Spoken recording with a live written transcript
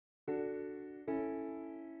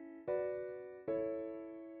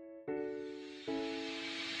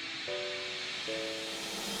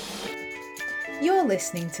You're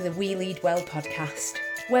listening to the We Lead Well podcast,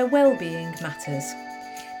 where well-being matters.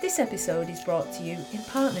 This episode is brought to you in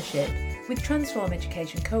partnership with Transform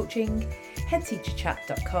Education Coaching,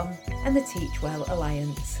 headteacherchat.com and the Teach Well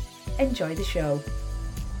Alliance. Enjoy the show.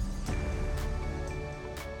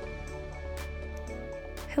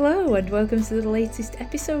 Hello and welcome to the latest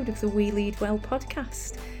episode of the We Lead Well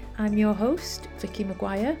podcast. I'm your host, Vicky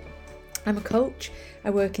Maguire. I'm a coach.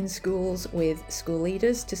 I work in schools with school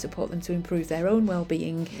leaders to support them to improve their own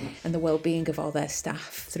well-being and the well-being of all their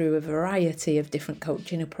staff through a variety of different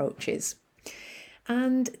coaching approaches.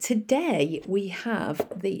 And today we have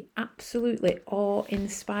the absolutely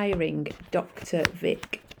awe-inspiring Dr.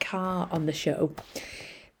 Vic Carr on the show.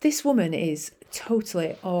 This woman is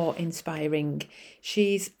totally awe-inspiring.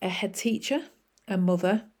 She's a head teacher, a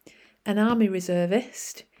mother, an army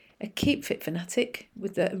reservist, a keep fit fanatic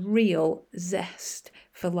with a real zest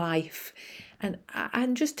for life. And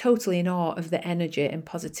I'm just totally in awe of the energy and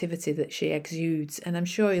positivity that she exudes. And I'm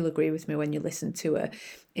sure you'll agree with me when you listen to her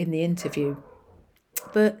in the interview.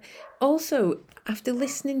 But also, after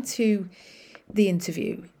listening to the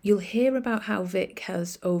interview, you'll hear about how Vic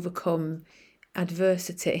has overcome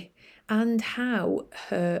adversity and how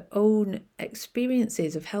her own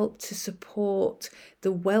experiences have helped to support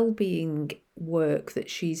the well-being work that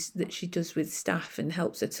she does with staff and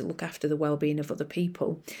helps her to look after the well-being of other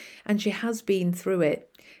people. And she has been through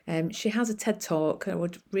it. She has a TED Talk. I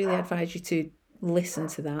would really advise you to listen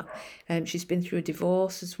to that. She's been through a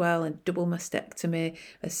divorce as well and double mastectomy.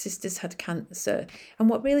 Her sister's had cancer. And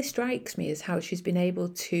what really strikes me is how she's been able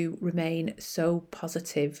to remain so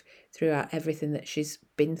positive throughout everything that she's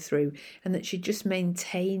been through, and that she just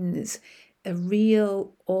maintains a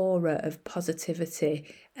real aura of positivity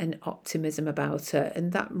and optimism about her.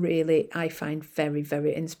 And that really I find very,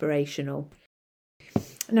 very inspirational.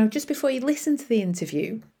 Now, just before you listen to the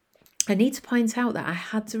interview, I need to point out that I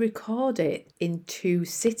had to record it in 2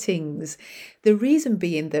 sittings. The reason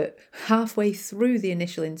being that halfway through the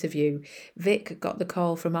initial interview, Vic got the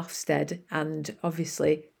call from Ofsted and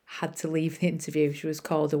obviously had to leave the interview. She was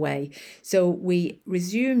called away. So we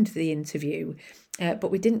resumed the interview,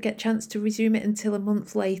 but we didn't get a chance to resume it until a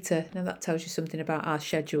month later. Now that tells you something about our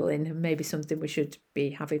scheduling and maybe something we should be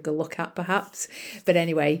having a look at perhaps. But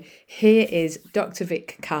anyway, here is Dr.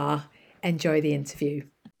 Vic Carr. Enjoy the interview.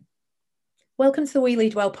 Welcome to the We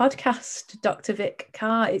Lead Well podcast, Dr. Vic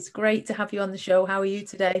Carr. It's great to have you on the show. How are you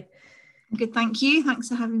today? Good, thank you. Thanks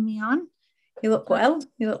for having me on. You look well.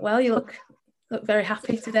 You look very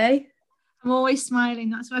happy today. I'm always smiling.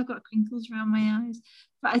 That's why I've got crinkles around my eyes.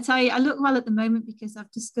 But I tell you, I look well at the moment because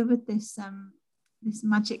I've discovered this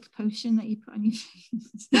magic potion that you put on your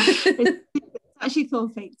face. It's actually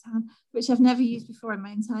called fake tan, which I've never used before in my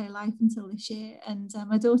entire life until this year. And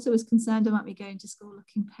my daughter was concerned about me going to school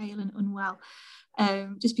looking pale and unwell,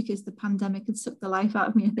 just because the pandemic had sucked the life out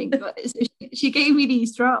of me, I think. But so she gave me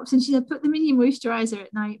these drops and she said, put them in your moisturiser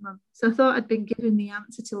at night, Mum. So I thought I'd been given the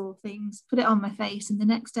answer to all things, put it on my face. And the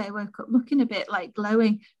next day I woke up looking a bit like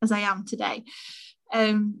glowing as I am today.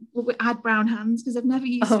 I had brown hands because I've never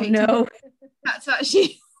used fake tan. That's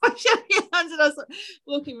actually I showed your hands and I was like,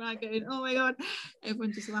 walking around going, oh my God.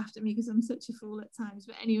 Everyone just laughed at me because I'm such a fool at times.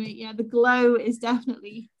 But anyway, yeah, the glow is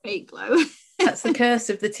definitely fake glow. That's the curse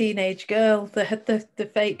of the teenage girl, the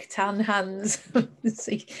fake tan hands.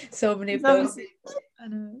 See so many of those. I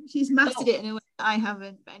know. She's mastered it in a way that I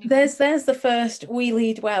haven't. But anyway. There's the first We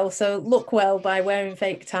Lead Well. So look well by wearing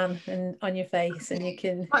fake tan and on your face, and you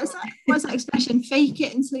can. What's that expression? Fake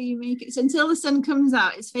it until you make it. So until the sun comes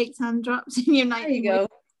out, it's fake tan drops in your night. There you go.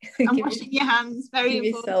 I'm washing your hands. Very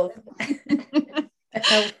important. A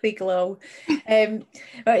healthy glow.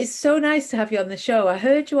 It's so nice to have you on the show. I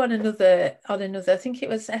heard you on another I think it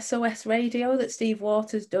was SOS Radio that Steve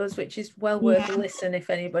Waters does, which is well worth a listen if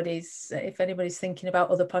anybody's thinking about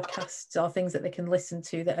other podcasts or things that they can listen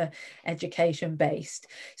to that are education based.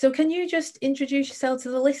 So can you just introduce yourself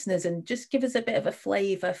to the listeners and just give us a bit of a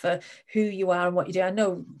flavour for who you are and what you do? I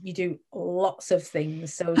know you do lots of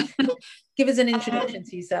things, so give us an introduction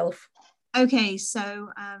to yourself. Okay, so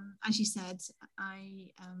as you said,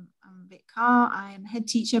 I'm Vic Carr. I am head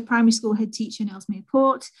teacher, primary school head teacher in Ellesmere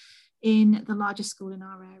Port, in the largest school in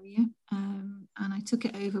our area. And I took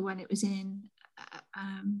it over when it was in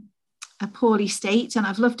a poorly state, and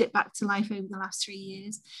I've loved it back to life over the last 3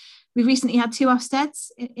 years. We've recently had 2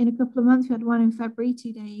 Ofsteds in a couple of months. We had one in February,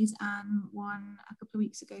 2 days, and one a couple of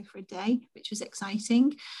weeks ago for a day, which was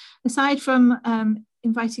exciting. Aside from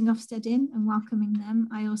inviting Ofsted in and welcoming them,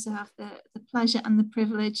 I also have the pleasure and the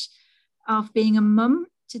privilege of being a mum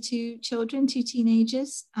to 2 children, 2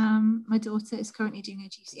 teenagers. My daughter is currently doing her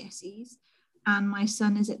GCSEs. and my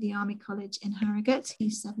son is at the Army College in Harrogate.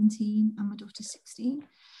 He's 17 and my daughter's 16.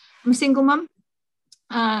 I'm a single mum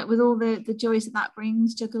with all the joys that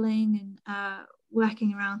brings, juggling and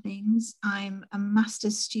working around things. I'm a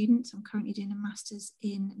master's student. I'm currently doing a master's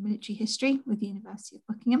in military history with the University of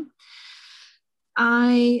Buckingham.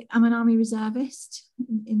 I am an Army reservist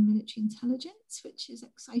in military intelligence, which is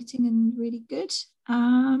exciting and really good.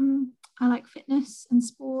 I like fitness and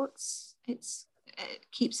sports. It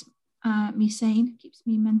keeps me sane, keeps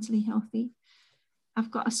me mentally healthy.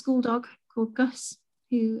 I've got a school dog called Gus,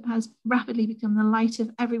 who has rapidly become the light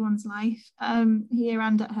of everyone's life here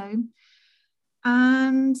and at home.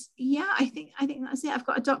 And yeah, I think that's it. I've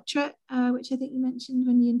got a doctorate, which I think you mentioned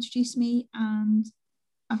when you introduced me, and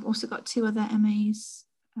I've also got 2 other MAs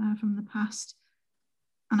from the past,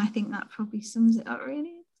 and I think that probably sums it up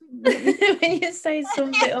really. When you say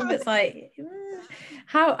sums it up, it's like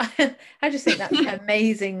how I just think that's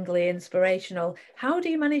amazingly inspirational. How do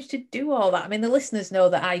you manage to do all that? I mean, the listeners know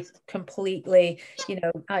that I completely,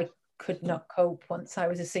 I could not cope once I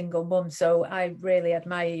was a single mum, so I really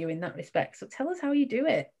admire you in that respect. So tell us how you do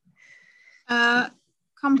it.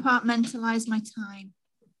 Compartmentalize my time.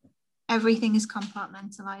 Everything is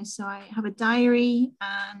compartmentalized. So I have a diary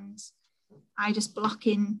and I just block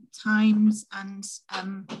in times and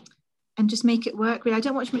just make it work. Really, I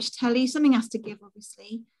don't watch much telly. Something has to give,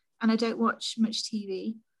 obviously, and I don't watch much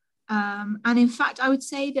TV. And in fact, I would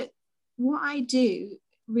say that what I do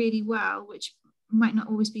really well, which might not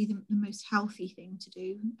always be the most healthy thing to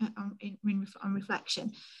do on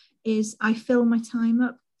reflection, is I fill my time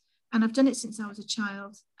up. And I've done it since I was a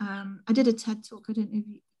child. I did a TED talk. I don't know if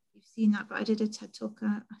you've seen that, but I did a TED talk,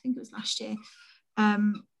 I think it was last year.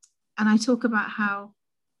 And I talk about how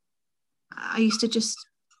I used to just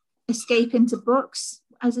escape into books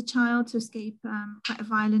as a child, to escape quite a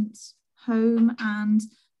violent home. And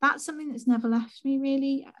that's something that's never left me,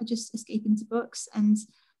 really. I just escape into books and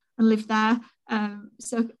live there.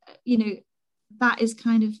 So, that is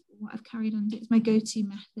kind of what I've carried on. It's my go-to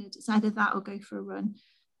method. It's either that or go for a run.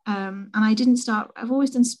 And I've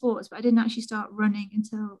always done sports, but I didn't actually start running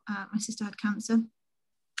until my sister had cancer.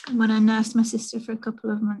 And when I nursed my sister for a couple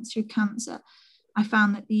of months through cancer, I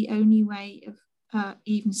found that the only way of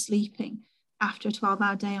even sleeping after a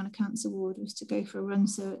 12-hour day on a cancer ward was to go for a run.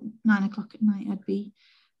 So at 9 o'clock at night, I'd be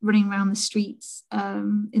running around the streets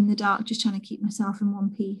in the dark, just trying to keep myself in one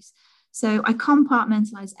piece. So I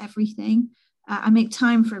compartmentalize everything. I make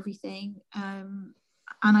time for everything. And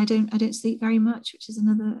I don't sleep very much, which is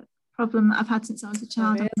another problem that I've had since I was a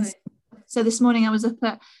child. Oh, really? So this morning I was up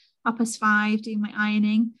at 5:30 doing my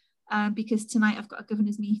ironing because tonight I've got a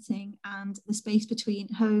governor's meeting, and the space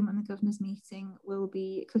between home and the governor's meeting will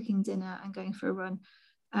be cooking dinner and going for a run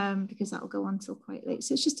because that will go on till quite late.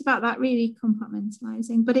 So it's just about that, really,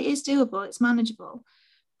 compartmentalizing. But it is doable, it's manageable.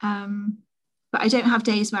 But I don't have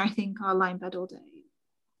days where I think I'll lie in bed all day,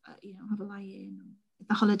 have a lie in.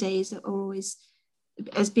 The holidays are always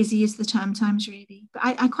as busy as the term times, really. But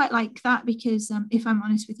I quite like that because if I'm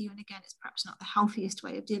honest with you, and again, it's perhaps not the healthiest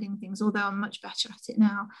way of dealing with things, although I'm much better at it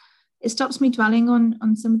now, it stops me dwelling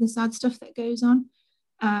on some of the sad stuff that goes on.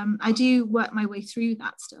 I do work my way through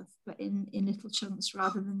that stuff, but in little chunks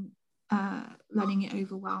rather than letting it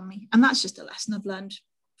overwhelm me. And that's just a lesson I've learned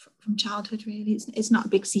from childhood, really. It's not a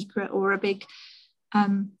big secret or a big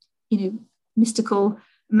mystical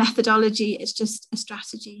methodology. It's just a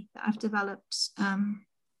strategy that I've developed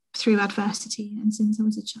through adversity and since I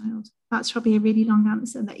was a child. That's probably a really long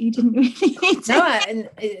answer that you didn't really need to.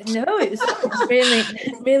 No, it was really,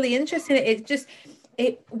 really interesting.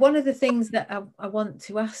 One of the things that I want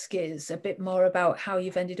to ask is a bit more about how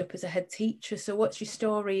you've ended up as a head teacher. So what's your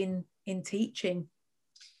story in teaching?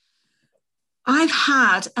 I've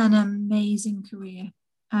had an amazing career.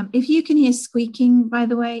 If you can hear squeaking, by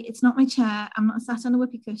the way, it's not my chair. I'm not sat on a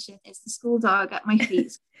whoopee cushion. It's the school dog at my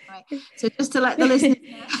feet. Right. So just to let the listeners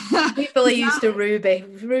know. People are used to Ruby.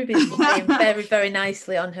 Ruby's playing very, very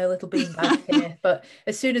nicely on her little beanbag here. But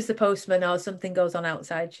as soon as the postman or something goes on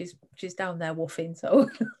outside, she's down there woofing. So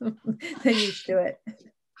they're used to it.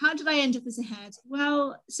 How did I end up as a head?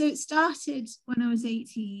 Well, so it started when I was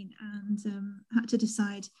 18 and had to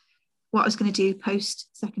decide what I was going to do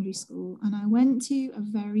post-secondary school. And I went to a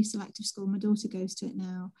very selective school. My daughter goes to it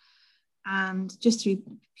now. And just through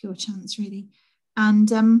pure chance, really.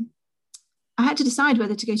 And I had to decide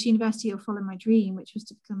whether to go to university or follow my dream, which was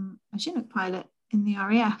to become a Chinook pilot in the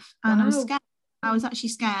RAF. And wow. I was scared. I was actually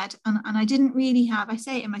scared. And I didn't really have, I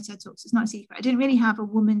say it in my TED Talks, it's not a secret, I didn't really have a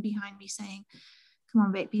woman behind me saying, come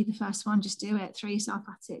on, Vic, be the first one, just do it, throw yourself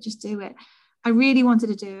at it, just do it. I really wanted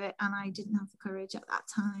to do it, and I didn't have the courage at that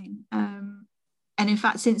time. And in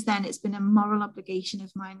fact, since then, it's been a moral obligation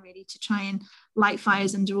of mine really to try and light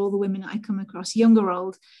fires under all the women that I come across, young or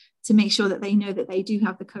old, to make sure that they know that they do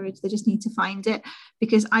have the courage. They just need to find it,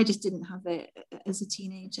 because I just didn't have it as a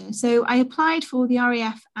teenager. So I applied for the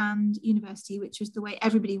RAF and university, which was the way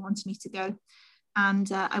everybody wanted me to go.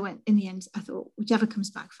 And I went, in the end, I thought, whichever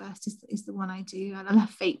comes back first is the one I do. And I'll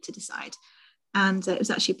have fate to decide. And it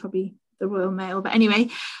was actually probably the Royal Mail. But anyway,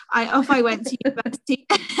 off I went to university.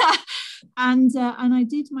 And I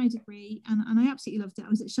did my degree, and I absolutely loved it. I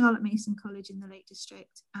was at Charlotte Mason College in the Lake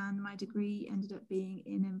District, and my degree ended up being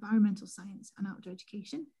in environmental science and outdoor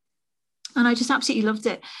education. And I just absolutely loved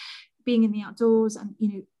it, being in the outdoors, and, you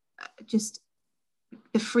know, just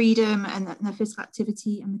the freedom and the physical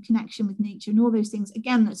activity and the connection with nature and all those things,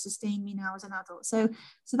 again, that sustain me now as an adult. So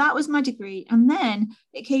that was my degree. And then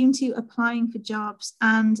it came to applying for jobs,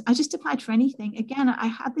 and I just applied for anything. Again, I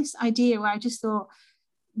had this idea where I just thought,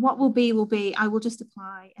 what will be, I will just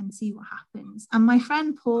apply and see what happens. And my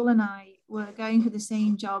friend Paul and I were going for the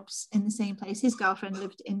same jobs in the same place. His girlfriend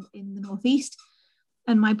lived in the Northeast,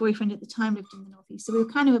 and my boyfriend at the time lived in the Northeast. So we were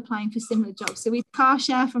kind of applying for similar jobs. So we'd car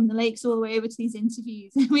share from the lakes all the way over to these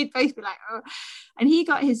interviews, and we'd both be like, oh. And he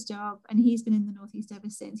got his job, and he's been in the Northeast ever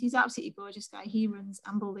since. He's an absolutely gorgeous guy. He runs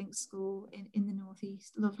Amble Link School in the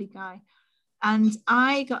Northeast, lovely guy. And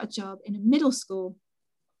I got a job in a middle school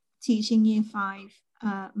teaching year 5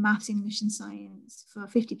 maths, English and science for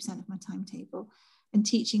 50% of my timetable, and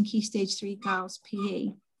teaching Key Stage 3 girls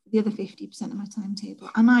PE the other 50% of my timetable.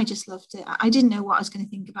 And I just loved it. I didn't know what I was going to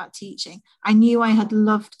think about teaching. I knew I had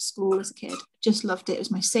loved school as a kid, just loved it. It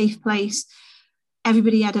was my safe place.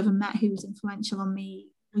 Everybody I'd ever met who was influential on me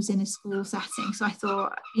was in a school setting. So I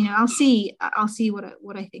thought, you know, I'll see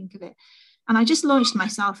what I think of it. And I just launched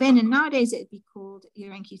myself in. And nowadays it'd be called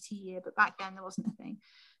your NQT year, but back then there wasn't a thing.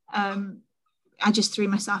 I just threw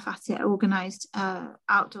myself at it. I organised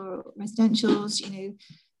outdoor residentials, you know,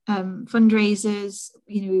 fundraisers,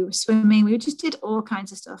 you know, we were swimming, we just did all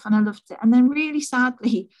kinds of stuff, and I loved it. And then really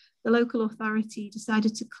sadly, the local authority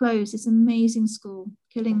decided to close this amazing school,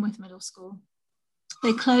 Killingworth Middle School.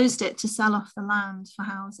 They closed it to sell off the land for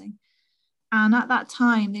housing. And at that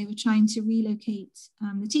time, they were trying to relocate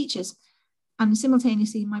the teachers. And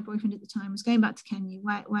simultaneously, my boyfriend at the time was going back to Kenya,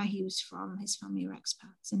 where he was from. His family were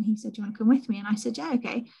expats. And he said, do you want to come with me? And I said, yeah,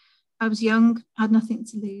 okay. I was young, had nothing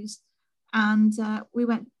to lose. And we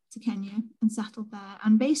went to Kenya and settled there.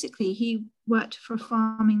 And basically, he worked for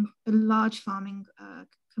a large farming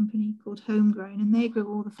company called Homegrown. And they grew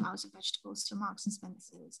all the flowers and vegetables to Marks and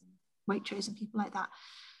Spencer's and Waitrose and people like that.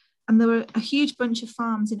 And there were a huge bunch of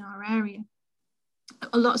farms in our area,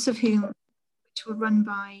 lots of whom which were run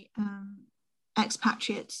by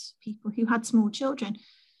expatriates, people who had small children.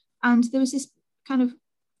 And there was this kind of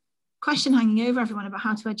question hanging over everyone about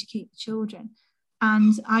how to educate the children.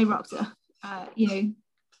 And I rocked up,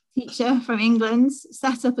 teacher from England,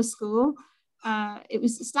 set up a school. It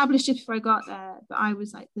was established just before I got there, but I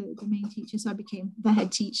was like the main teacher, so I became the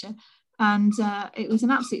head teacher. And it was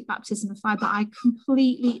an absolute baptism of fire, but I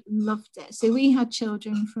completely loved it. So we had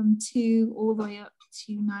children from 2 all the way up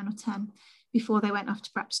to 9 or 10 before they went off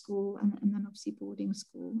to prep school, and then obviously boarding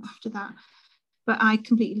school after that. But I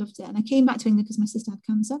completely loved it. And I came back to England because my sister had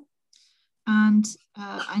cancer. And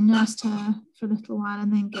I nursed her for a little while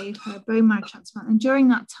and then gave her a bone marrow transplant. And during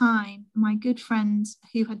that time, my good friend,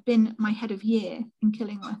 who had been my head of year in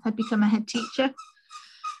Killingworth, had become a head teacher.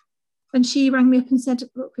 And she rang me up and said,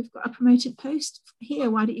 look, we've got a promoted post here.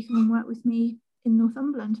 Why don't you come and work with me in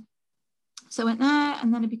Northumberland? So I went there,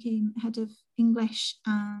 and then I became head of English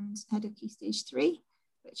and head of Key Stage 3,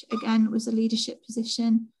 which again was a leadership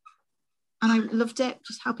position. And I loved it,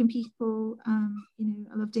 just helping people.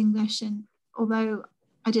 I loved English. And although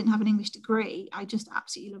I didn't have an English degree, I just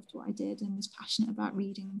absolutely loved what I did and was passionate about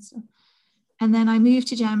reading and stuff. And then I moved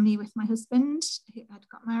to Germany with my husband, who had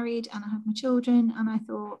got married, and I had my children. And I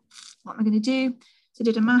thought, what am I going to do? So I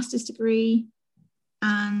did a master's degree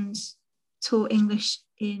and taught English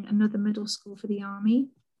in another middle school for the army.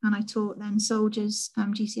 And I taught then soldiers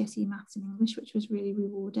GCSE maths and English, which was really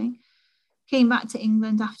rewarding. Came back to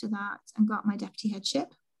England after that and got my deputy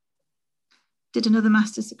headship. Did another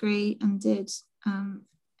master's degree and did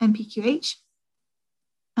MPQH.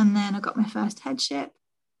 And then I got my first headship.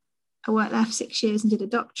 I worked there for 6 years and did a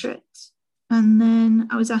doctorate. And then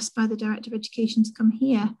I was asked by the Director of Education to come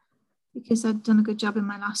here because I'd done a good job in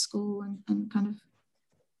my last school and kind of,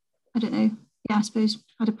 I don't know, yeah, I suppose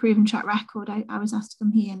had a proven track record. I was asked to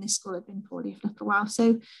come here, and this school had been poorly for a little while.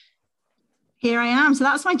 So here I am. So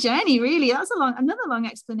that's my journey, really. That's another long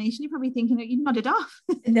explanation. You're probably thinking that you nodded off.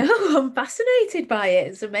 No, I'm fascinated by it.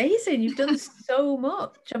 It's amazing. You've done so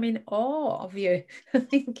much. I'm in awe of you. I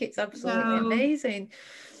think it's absolutely amazing.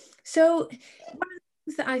 So one of the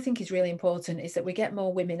things that I think is really important is that we get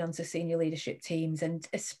more women onto senior leadership teams, and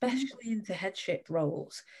especially into headship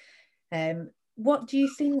roles. What do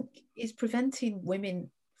you think is preventing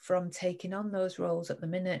women from taking on those roles at the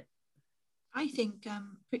minute? I think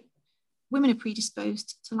women are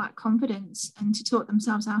predisposed to lack confidence and to talk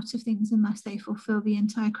themselves out of things unless they fulfill the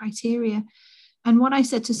entire criteria. And what I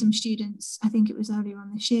said to some students, I think it was earlier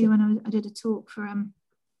on this year when I did a talk for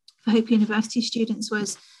Hope University students,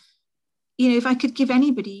 was, if I could give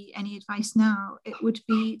anybody any advice now, it would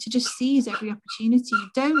be to just seize every opportunity.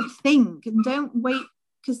 Don't think and don't wait,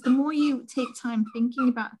 because the more you take time thinking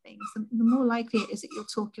about things, the more likely it is that you'll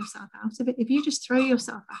talk yourself out of it. If you just throw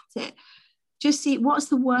yourself at it, just see what's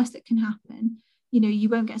the worst that can happen. You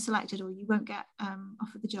won't get selected, or you won't get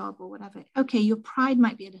offered the job or whatever. Okay, your pride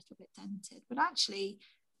might be a little bit dented, but actually,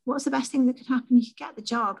 what's the best thing that could happen? You could get the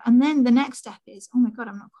job. And then the next step is, oh my God,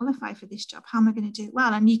 I'm not qualified for this job. How am I going to do it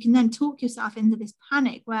well? And you can then talk yourself into this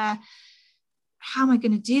panic where, how am I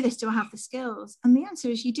going to do this? Do I have the skills? And the answer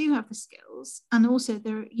is you do have the skills. And also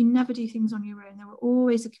you never do things on your own. There are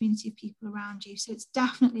always a community of people around you. So it's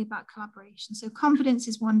definitely about collaboration. So confidence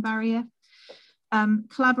is one barrier. Not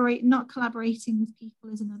collaborating with people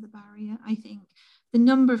is another barrier. I think the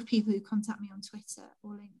number of people who contact me on Twitter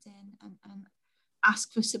or LinkedIn and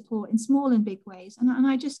ask for support in small and big ways, and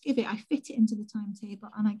I just I fit it into the timetable,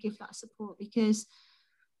 and I give that support, because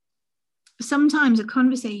sometimes a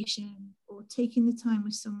conversation or taking the time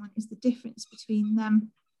with someone is the difference between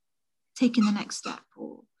them taking the next step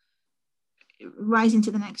or rising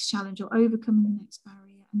to the next challenge or overcoming the next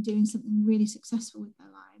barrier and doing something really successful with their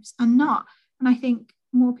lives. And I think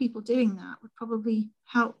more people doing that would probably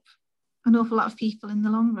help an awful lot of people in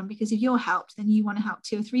the long run, because if you're helped, then you want to help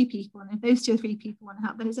 2 or 3 people. And if those 2 or 3 people want to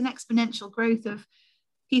help, then it's an exponential growth of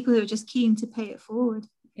people who are just keen to pay it forward.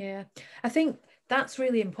 Yeah, I think that's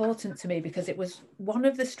really important to me, because it was one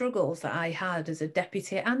of the struggles that I had as a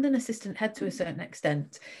deputy and an assistant head to a certain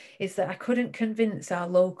extent, is that I couldn't convince our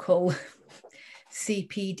local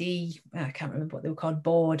CPD, I can't remember what they were called,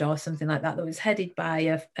 board or something like that was headed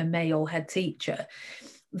by a male head teacher,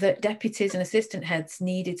 that deputies and assistant heads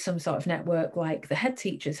needed some sort of network like the head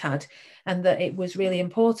teachers had, and that it was really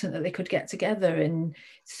important that they could get together and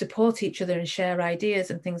support each other and share ideas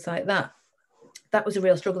and things like that. That was a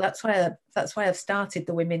real struggle. That's why I've started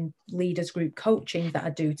the women leaders group coaching that I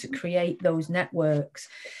do, to create those networks.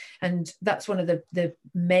 And that's one of the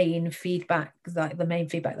main feedback that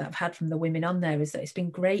I've had from the women on there, is that it's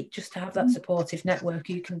been great just to have that supportive network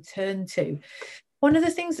you can turn to. One of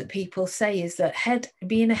the things that people say is that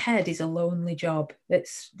being a head is a lonely job.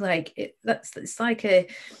 It's like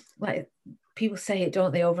people say it,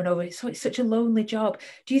 don't they, over and over? It's such a lonely job.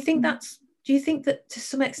 Do you think that to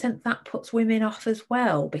some extent that puts women off as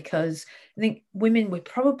well? Because I think women, we're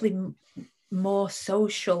probably more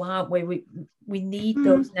social, aren't we? We need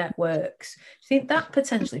those networks. Do you think that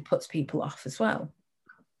potentially puts people off as well?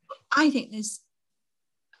 I think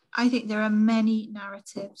there are many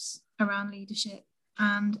narratives around leadership,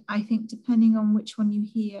 and I think depending on which one you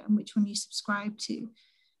hear and which one you subscribe to,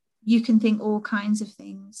 you can think all kinds of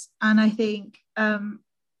things. And I think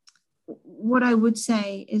what I would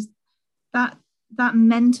say is that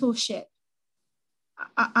mentorship,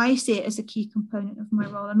 I see it as a key component of my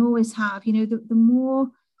role, and always have.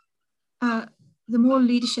 The more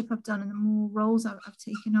leadership I've done and the more roles I've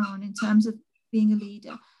taken on in terms of being a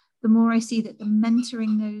leader, the more I see that the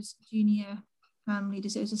mentoring those junior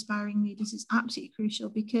leaders, those aspiring leaders, is absolutely crucial.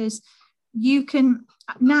 Because you can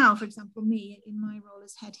now, for example, me in my role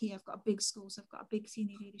as head here, I've got a big school, so I've got a big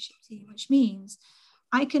senior leadership team, which means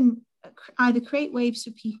I can either create waves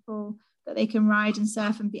for people that they can ride and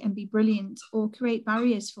surf and be brilliant, or create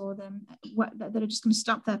barriers for them that are just going to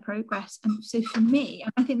stop their progress. And so for me,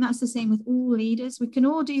 I think that's the same with all leaders. We can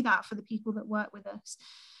all do that for the people that work with us.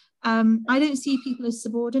 I don't see people as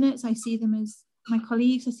subordinates. I see them as my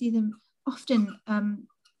colleagues. I see them often,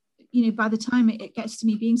 by the time it gets to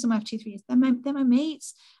me being somewhere for 2-3 years, they're my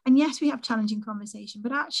mates. And yes, we have challenging conversation,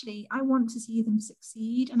 but actually I want to see them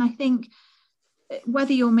succeed. And I think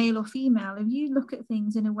whether you're male or female, if you look at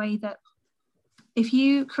things in a way that, if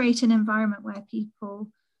you create an environment where people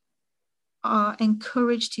are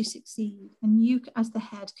encouraged to succeed, and you as the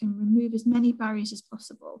head can remove as many barriers as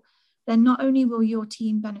possible, then not only will your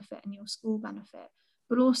team benefit and your school benefit,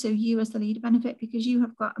 but also you as the leader benefit, because you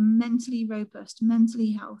have got a mentally robust,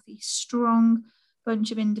 mentally healthy, strong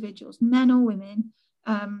bunch of individuals, men or women,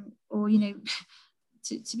 or, you know,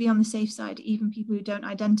 to be on the safe side, even people who don't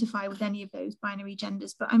identify with any of those binary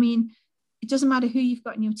genders. But I mean, it doesn't matter who you've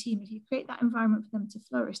got in your team. If you create that environment for them to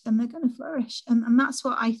flourish, then they're going to flourish. And that's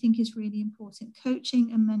what I think is really important.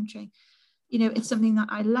 Coaching and mentoring. You know, it's something that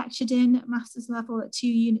I lectured in at master's level at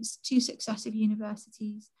two successive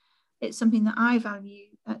universities. It's something that I value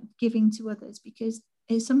giving to others, because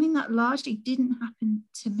it's something that largely didn't happen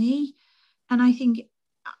to me. And I think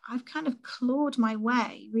I've kind of clawed my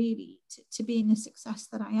way really to being the success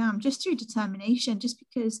that I am, just through determination, just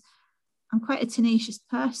because I'm quite a tenacious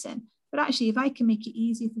person. But actually, if I can make it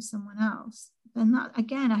easier for someone else, then that,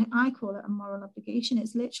 again, I call it a moral obligation.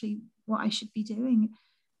 It's literally what I should be doing.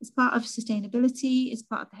 It's part of sustainability. It's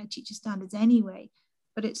part of the head teacher standards anyway.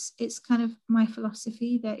 But it's kind of my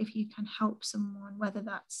philosophy that if you can help someone, whether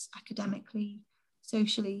that's academically,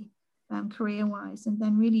 socially, career-wise, and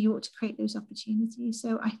then really you ought to create those opportunities.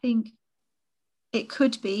 So I think it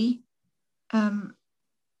could be, you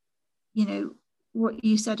know, what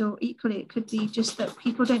you said, or equally it could be just that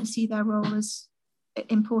people don't see their role as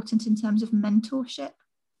important in terms of mentorship.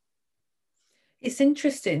 It's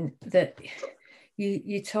interesting that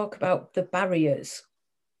you talk about the barriers.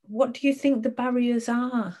 What do you think the barriers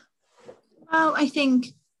are? Well, I think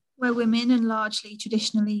we're women, and largely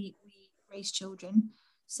traditionally we raise children,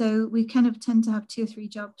 so we kind of tend to have 2 or 3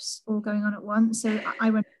 jobs all going on at once. So I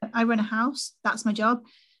run a house, that's my job.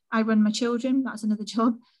 I run my children, that's another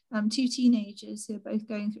job. 2 teenagers who are both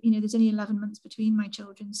going through, you know, there's only 11 months between my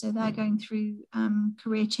children, so they're going through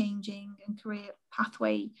career changing and career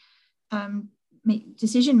pathway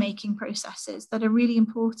decision making processes that are really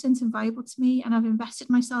important and valuable to me, and I've invested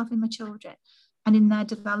myself in my children and in their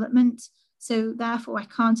development. So therefore I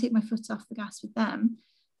can't take my foot off the gas with them.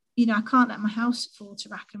 You know, I can't let my house fall to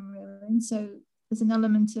rack and ruin. So there's an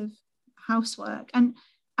element of housework, and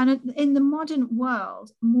in the modern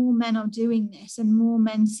world, more men are doing this, and more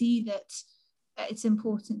men see that it's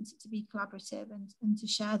important to be collaborative and to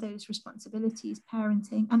share those responsibilities,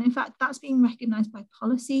 parenting. And in fact, that's being recognised by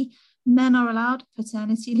policy. Men are allowed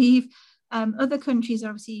paternity leave. Other countries are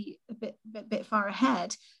obviously a bit far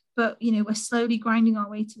ahead, but, you know, we're slowly grinding our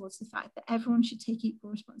way towards the fact that everyone should take equal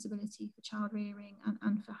responsibility for child rearing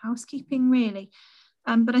and for housekeeping, really.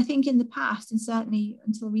 But I think in the past, and certainly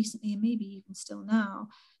until recently, and maybe even still now,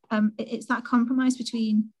 it's that compromise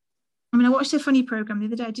between, I mean, I watched a funny program the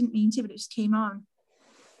other day, I didn't mean to, but it just came on.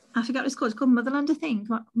 I forgot what it's called. It's called Motherland, I think.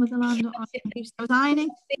 Motherland. I was ironing.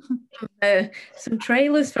 Some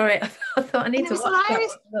trailers for it. I thought I need to watch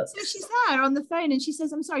that. So she's there on the phone and she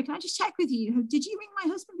says, "I'm sorry, can I just check with you? Did you ring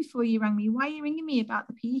my husband before you rang me? Why are you ringing me about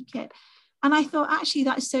the PE kit?" And I thought, actually,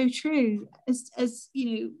 that's so true. As you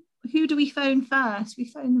know, who do we phone first? We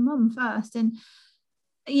phone the mum first. And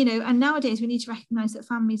you know, and nowadays we need to recognise that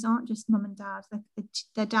families aren't just mum and dad,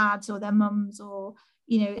 they're dads or their mums, or,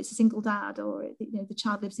 you know, it's a single dad, or, you know, the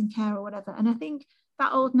child lives in care or whatever. And I think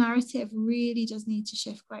that old narrative really does need to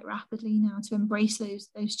shift quite rapidly now to embrace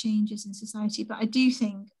those changes in society. But I do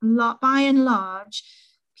think, by and large,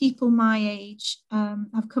 people my age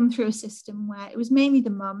have come through a system where it was mainly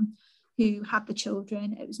the mum who had the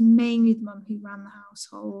children, it was mainly the mum who ran the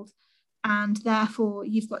household. And therefore,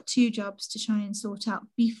 you've got 2 jobs to try and sort out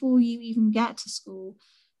before you even get to school.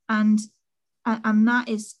 And that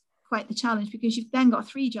is quite the challenge, because you've then got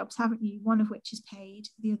 3 jobs, haven't you? One of which is paid,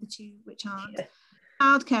 the other 2 which aren't. Yeah.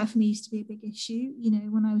 Childcare for me used to be a big issue. You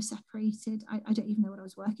know, when I was separated, I don't even know what I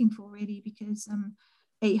was working for, really, because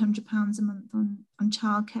 £800 a month on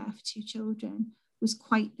childcare for 2 children was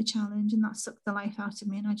quite the challenge, and that sucked the life out of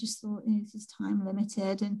me. And I just thought, you know, this is time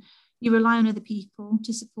limited, and you rely on other people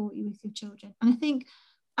to support you with your children. And I think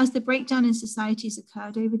as the breakdown in society has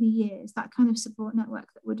occurred over the years, that kind of support network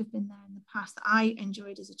that would have been there in the past that I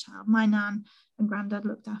enjoyed as a child, my nan and granddad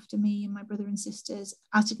looked after me and my brother and sisters,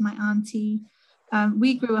 as did my auntie.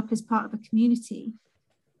 We grew up as part of a community,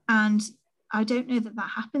 and I don't know that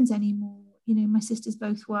happens anymore. You know, my sisters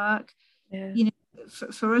both work. Yeah. You know,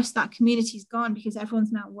 for us, that community's gone because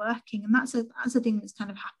everyone's now working, and that's a thing that's kind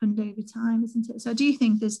of happened over time, isn't it? So I do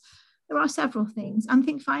think there are several things, and I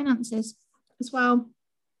think finances as well.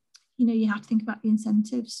 You know, you have to think about the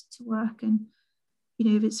incentives to work, and, you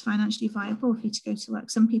know, if it's financially viable for you to go to work.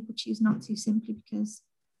 Some people choose not to, simply because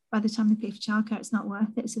by the time they pay for childcare, it's not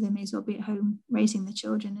worth it. So they may as well be at home raising the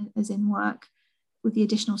children as in work, with the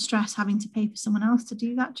additional stress having to pay for someone else to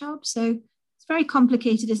do that job. So it's very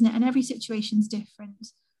complicated, isn't it? And every situation's different.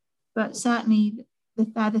 But certainly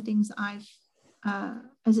they're the things that I've,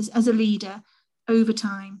 as a leader, over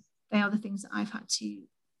time, they are the things that I've had to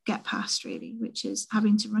get past, really, which is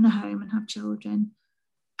having to run a home and have children,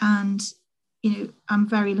 and I'm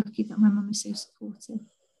very lucky that my mum is so supportive.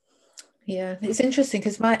 Yeah, it's interesting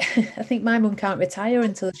because I think my mum can't retire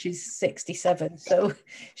until she's 67, so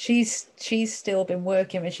she's still been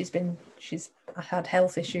working, and she's had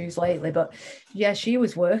health issues lately, but yeah, she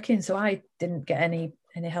was working, so I didn't get any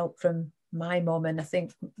help from my mum, and I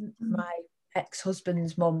think my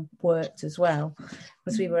ex-husband's mum worked as well,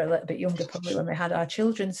 because we were a little bit younger probably when we had our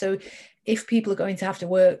children. So if people are going to have to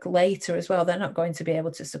work later as well, they're not going to be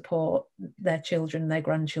able to support their children, their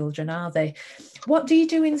grandchildren, are they? What do you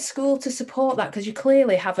do in school to support that? Because you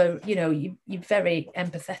clearly have you're very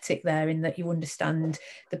empathetic there, in that you understand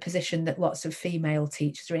the position that lots of female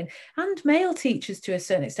teachers are in, and male teachers to a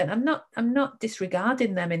certain extent. I'm not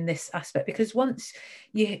disregarding them in this aspect, because once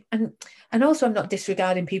you, and also I'm not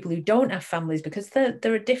disregarding people who don't have families, because there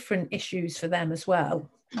are different issues for them as well.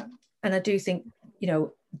 And I do think,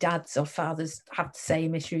 dads or fathers have the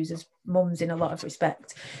same issues as mums in a lot of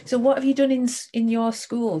respect. So what have you done in your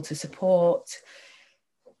school to support,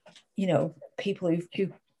 people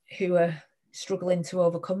who are struggling to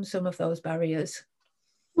overcome some of those barriers?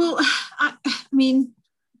 Well, I mean,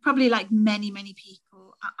 probably like many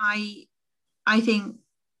people, I think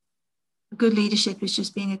good leadership is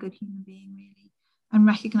just being a good human being, really, and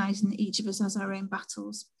recognizing that each of us has our own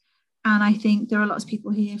battles. And I think there are lots of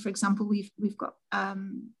people here. For example, we've got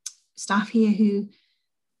staff here who,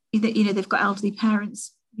 they've got elderly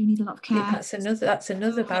parents who need a lot of care. Yeah, that's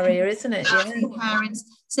another barrier, isn't it? Yeah. Parents.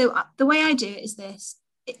 So the way I do it is this: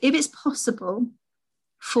 if it's possible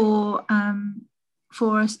for a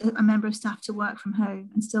member of staff to work from home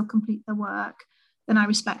and still complete their work, then I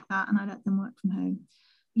respect that and I let them work from home.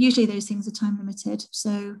 Usually those things are time limited,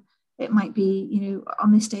 so it might be,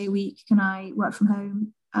 on this day a week, can I work from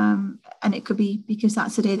home? And it could be because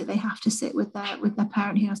that's the day that they have to sit with their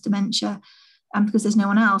parent who has dementia, because there's no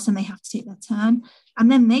one else, and they have to take their turn. And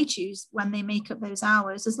then they choose when they make up those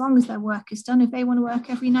hours, as long as their work is done. If they want to work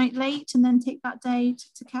every night late and then take that day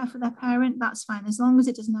to care for their parent, that's fine, as long as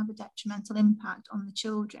it doesn't have a detrimental impact on the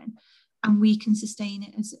children and we can sustain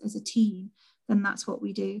it as a team, then that's what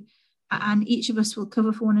we do. And each of us will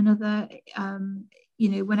cover for one another,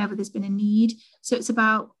 whenever there's been a need. So it's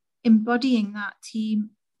about embodying that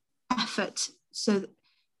team effort. So,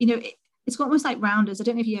 it's almost like rounders. I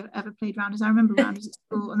don't know if you ever played rounders. I remember rounders at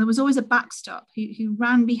school, and there was always a backstop who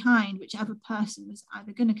ran behind whichever person was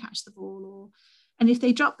either going to catch the ball, and if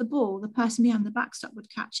they dropped the ball, the person behind the backstop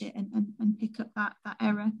would catch it and pick up that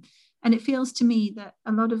error. And it feels to me that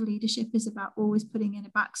a lot of leadership is about always putting in a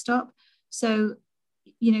backstop. So,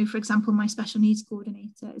 for example, my special needs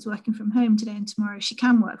coordinator is working from home today, and tomorrow she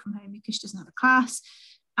can work from home because she doesn't have a class,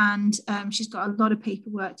 and she's got a lot of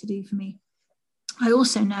paperwork to do for me. I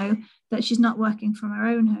also know that she's not working from her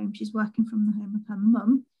own home. She's working from the home of her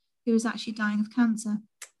mum, who is actually dying of cancer.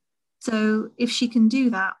 So if she can do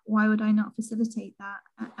that, why would I not facilitate that?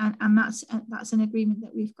 And that's an agreement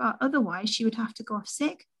that we've got. Otherwise, she would have to go off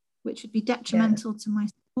sick, which would be detrimental to my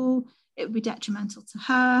school. It would be detrimental to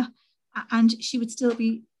her. And she would still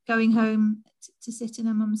be going home to sit in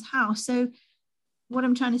her mum's house. So what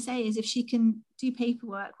I'm trying to say is, if she can do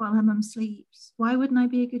paperwork while her mum sleeps, why wouldn't I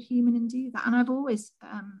be a good human and do that? And I've always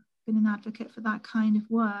been an advocate for that kind of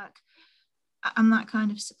work and that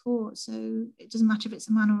kind of support. So it doesn't matter if it's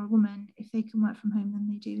a man or a woman. If they can work from home, then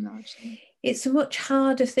they do largely. It's a much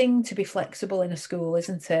harder thing to be flexible in a school,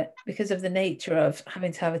 isn't it? Because of the nature of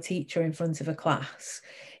having to have a teacher in front of a class.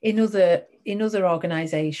 In other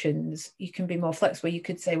organisations, you can be more flexible. You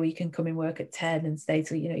could say, well, you can come and work at 10 and stay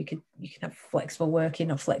till, you can have flexible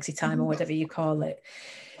working or flexi time or whatever you call it.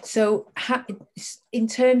 So in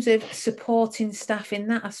terms of supporting staff in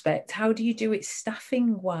that aspect, how do you do it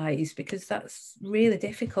staffing wise? Because that's really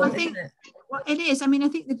difficult, isn't it? Well, it is. I mean, I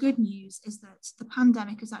think the good news is that the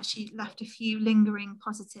pandemic has actually left a few lingering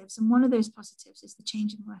positives. And one of those positives is the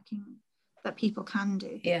change in working that people can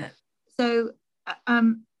do. Yeah. So,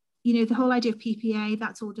 the whole idea of PPA,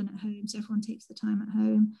 that's all done at home. So everyone takes the time at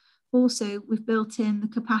home. Also, we've built in the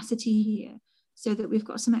capacity here so that we've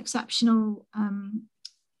got some exceptional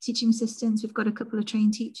teaching assistants. We've got a couple of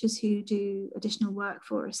trained teachers who do additional work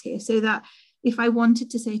for us here, so that if I wanted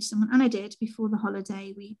to say to someone, and I did before the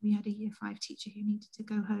holiday, we had a year 5 teacher who needed to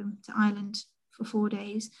go home to Ireland for 4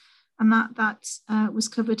 days, and that was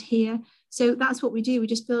covered here. So that's what we do. We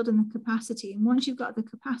just build in the capacity. And once you've got the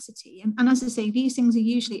capacity, and as I say, these things are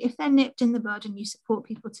usually, if they're nipped in the bud and you support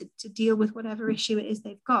people to deal with whatever issue it is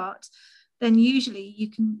they've got, then usually you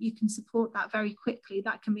can support that very quickly.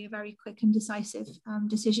 That can be a very quick and decisive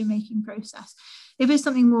decision-making process. If it's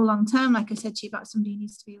something more long-term, like I said to you about somebody who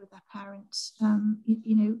needs to be with their parents,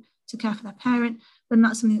 to care for their parent, then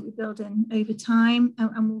that's something that we build in over time,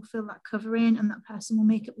 and we'll fill that cover in, and that person will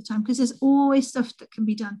make up the time, because there's always stuff that can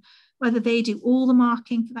be done, whether they do all the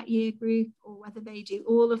marking for that year group or whether they do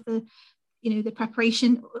all of the, the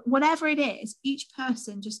preparation, whatever it is. Each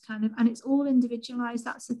person just kind of, and it's all individualized.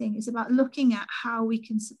 That's the thing. It's about looking at how we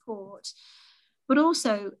can support, but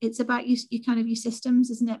also it's about you kind of your systems,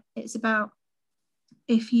 isn't it? It's about,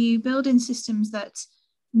 if you build in systems that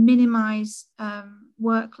minimize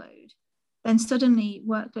workload, then suddenly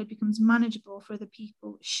workload becomes manageable for other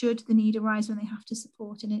people should the need arise when they have to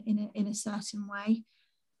support in a certain way.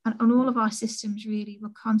 And on all of our systems, really, we're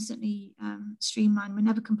constantly streamlined. We're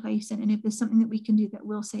never complacent. And if there's something that we can do that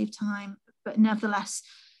will save time, but nevertheless,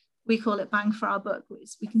 we call it bang for our buck.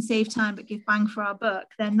 We can save time, but give bang for our buck,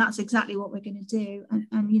 then that's exactly what we're going to do. And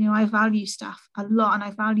I value staff a lot, and I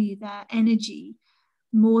value their energy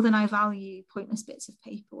more than I value pointless bits of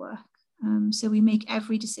paperwork. So we make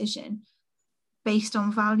every decision based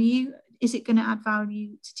on value. Is it going to add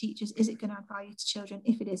value to teachers? Is it going to add value to children?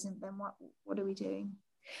 If it isn't, then what are we doing?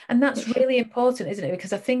 And that's really important, isn't it?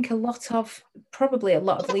 Because I think probably a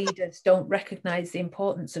lot of leaders don't recognise the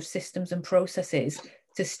importance of systems and processes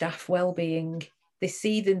to staff well-being. They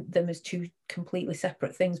see them as two completely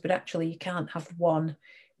separate things, but actually you can't have one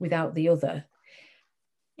without the other.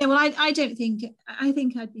 Yeah, well, I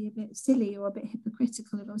think I'd be a bit silly or a bit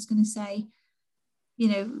hypocritical if I was going to say,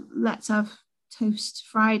 let's have Toast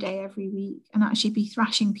Friday every week and actually be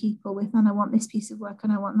thrashing people with, and I want this piece of work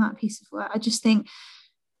and I want that piece of work. I just think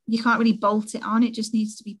you can't really bolt it on. It just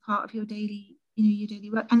needs to be part of your daily, your daily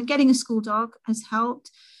work. And getting a school dog has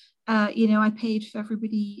helped. I paid for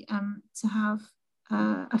everybody to have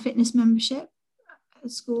a fitness membership at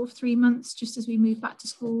school for 3 months, just as we moved back to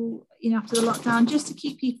school, after the lockdown, just to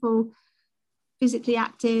keep people physically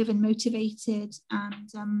active and motivated.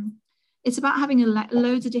 And it's about having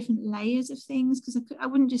loads of different layers of things, because I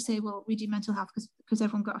wouldn't just say, well, we do mental health because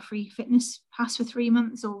everyone got a free fitness pass for 3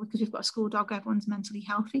 months, or because we've got a school dog, everyone's mentally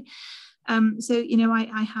healthy.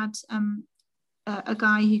 I had a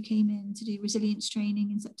guy who came in to do resilience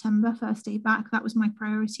training in September, first day back. That was my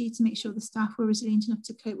priority, to make sure the staff were resilient enough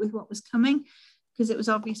to cope with what was coming, because it was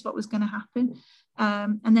obvious what was going to happen.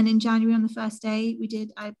 And then in January, on the first day,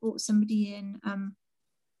 I brought somebody in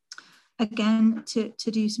again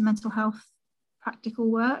to do some mental health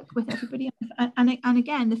practical work with everybody. And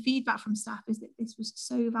again, the feedback from staff is that this was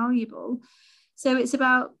so valuable. So it's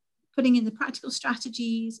about putting in the practical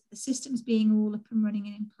strategies, the systems being all up and running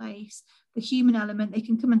and in place, the human element. They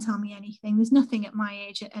can come and tell me anything. There's nothing at my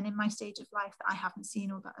age and in my stage of life that I haven't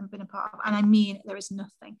seen or that I've been a part of. And I mean, there is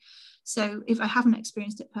nothing. So if I haven't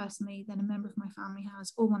experienced it personally, then a member of my family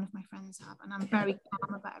has, or one of my friends have, and I'm very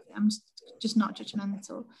calm about it. I'm just not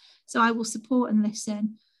judgmental. So I will support and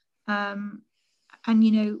listen. And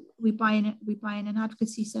we buy in an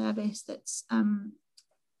advocacy service that's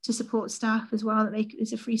to support staff as well, that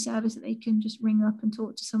it's a free service that they can just ring up and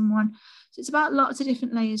talk to someone. So it's about lots of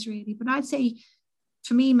different layers, really. But I'd say,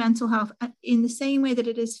 for me, mental health, in the same way that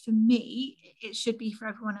it is for me, it should be for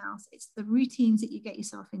everyone else. It's the routines that you get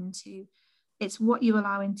yourself into. It's what you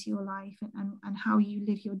allow into your life, and how you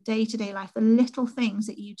live your day-to-day life, the little things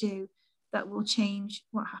that you do that will change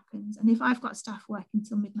what happens. And if I've got staff working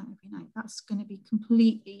till midnight every night, that's going to be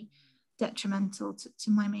completely detrimental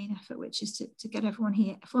to my main effort, which is to get everyone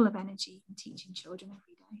here full of energy and teaching children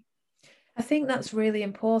every day. I think that's really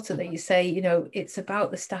important that you say, it's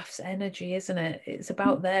about the staff's energy, isn't it? It's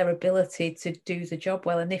about their ability to do the job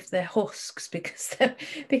well. And if they're husks because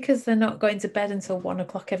they're not going to bed until 1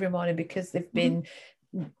 o'clock every morning because they've been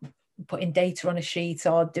putting data on a sheet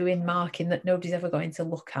or doing marking that nobody's ever going to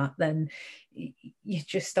look at, then you're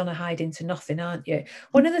just on a hide into nothing, aren't you?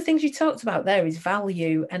 One of the things you talked about there is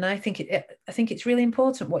value, and I think it's really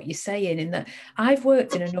important what you're saying, in that I've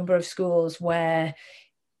worked in a number of schools where,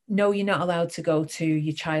 no, you're not allowed to go to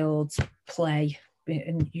your child's play,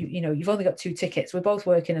 and you've only got 2 tickets. We both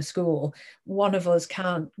work in a school. One of us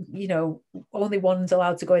can't, only one's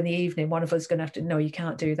allowed to go in the evening. One of us is going to have to, no, you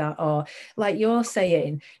can't do that. Or like you're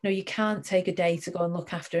saying, no, you can't take a day to go and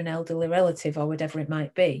look after an elderly relative or whatever it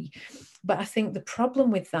might be. But I think the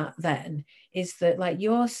problem with that then is that, like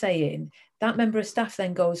you're saying, that member of staff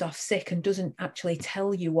then goes off sick and doesn't actually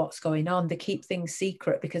tell you what's going on. They keep things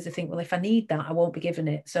secret because they think, well, if I need that, I won't be given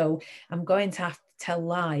it. So I'm going to have to tell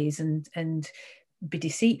lies and be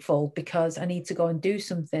deceitful because I need to go and do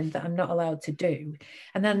something that I'm not allowed to do.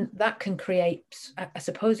 And then that can create, I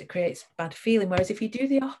suppose it creates bad feeling. Whereas if you do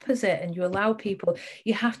the opposite and you allow people,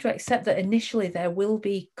 you have to accept that initially there will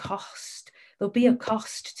be cost. There'll be a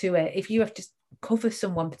cost to it. If you have to cover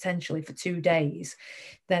someone potentially for 2 days,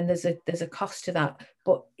 then there's a cost to that.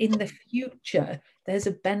 But in the future, there's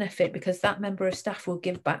a benefit because that member of staff will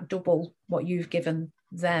give back double what you've given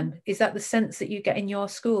them. Is that the sense that you get in your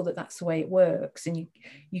school, that that's the way it works, and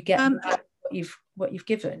you get back what you've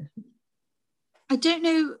given? I don't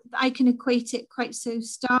know that I can equate it quite so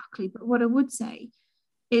starkly, but what I would say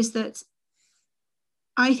is that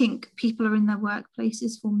I think people are in their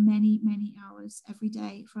workplaces for many, many hours every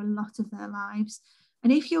day for a lot of their lives.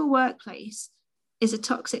 And if your workplace is a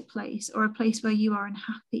toxic place or a place where you are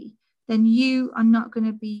unhappy, then you are not going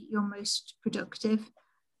to be your most productive.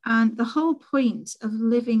 And the whole point of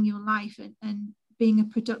living your life and being a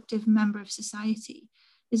productive member of society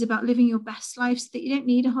is about living your best life, so that you don't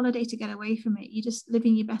need a holiday to get away from it. You're just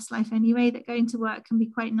living your best life anyway, that going to work can be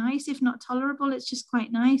quite nice. If not tolerable, it's just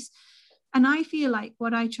quite nice. And I feel like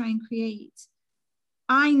what I try and create,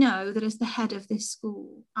 I know that as the head of this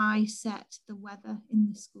school, I set the weather in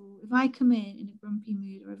the school. If I come in a grumpy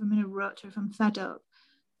mood, or if I'm in a rut, or if I'm fed up,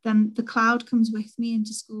 then the cloud comes with me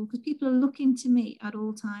into school, because people are looking to me at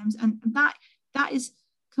all times. And that is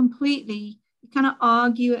completely, you cannot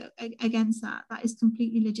argue against that. That is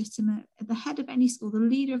completely legitimate. The head of any school, the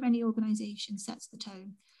leader of any organization, sets the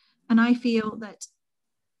tone. And I feel that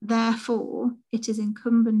therefore it is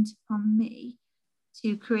incumbent on me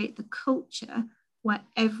to create the culture where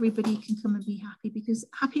everybody can come and be happy, because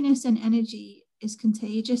happiness and energy is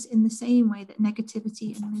contagious in the same way that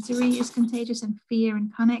negativity and misery is contagious, and fear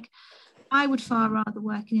and panic. I would far rather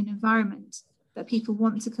work in an environment that people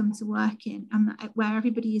want to come to work in, and that, where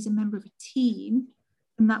everybody is a member of a team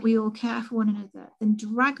and that we all care for one another, than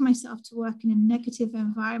drag myself to work in a negative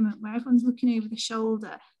environment where everyone's looking over the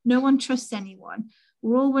shoulder, no one trusts anyone,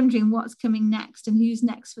 we're all wondering what's coming next and who's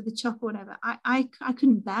next for the chop or whatever. I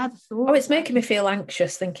couldn't bear the thought. Oh, it's making me feel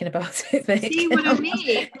anxious thinking about it. See what I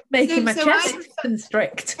mean? Making my chest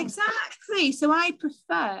constrict. Exactly. So I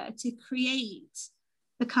prefer to create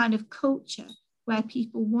the kind of culture where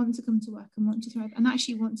people want to come to work and want to thrive and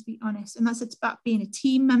actually want to be honest. And it's about being a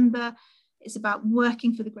team member. It's about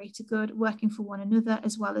working for the greater good, working for one another,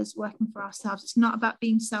 as well as working for ourselves. It's not about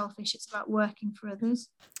being selfish. It's about working for others.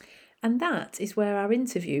 And that is where our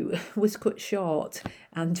interview was cut short,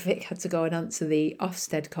 and Vic had to go and answer the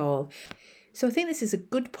Ofsted call. So I think this is a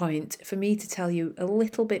good point for me to tell you a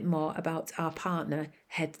little bit more about our partner,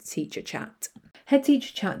 Head Teacher Chat. Head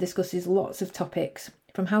Teacher Chat discusses lots of topics,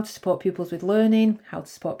 from how to support pupils with learning, how to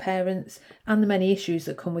support parents, and the many issues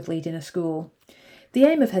that come with leading a school. The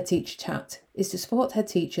aim of Head Teacher Chat is to support head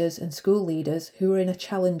teachers and school leaders who are in a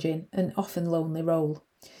challenging and often lonely role.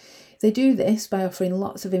 They do this by offering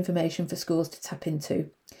lots of information for schools to tap into.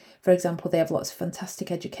 For example, they have lots of fantastic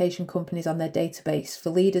education companies on their database for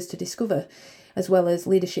leaders to discover, as well as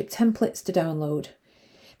leadership templates to download.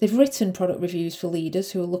 They've written product reviews for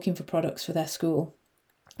leaders who are looking for products for their school.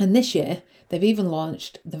 And this year, they've even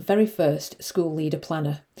launched the very first School Leader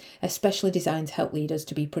Planner, especially designed to help leaders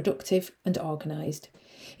to be productive and organised.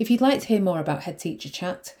 If you'd like to hear more about Head Teacher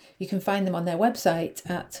Chat, you can find them on their website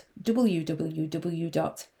at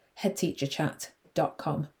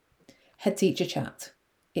www.headteacherchat.com. Head Teacher Chat.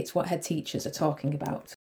 It's what head teachers are talking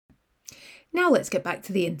about. Now let's get back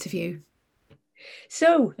to the interview.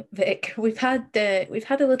 So, Vic, we've had a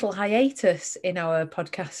little hiatus in our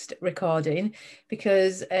podcast recording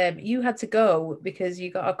because you had to go because you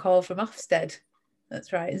got a call from Ofsted.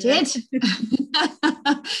 That's right, isn't it?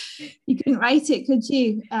 You couldn't write it, could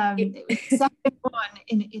you? It was the second one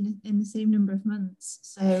in the same number of months.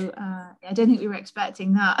 So I don't think we were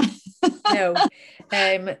expecting that. No,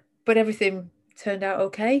 but everything turned out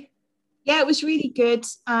okay. Yeah, it was really good.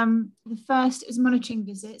 It was a monitoring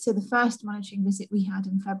visit. So the first monitoring visit we had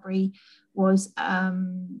in February was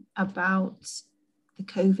about the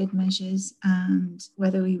COVID measures and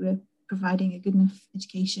whether we were providing a good enough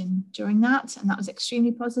education during that. And that was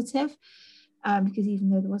extremely positive because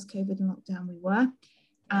even though there was COVID and lockdown, we were.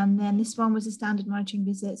 And then this one was a standard monitoring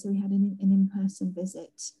visit. So we had an in-person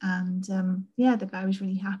visit. And the guy was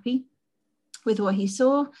really happy with what he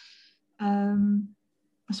saw.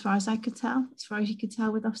 As far as I could tell, as far as you could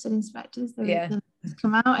tell with Ofsted inspectors, they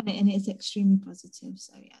come out and it is extremely positive.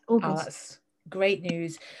 So yeah, all good. Oh, that's great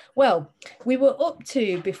news. Well, we were up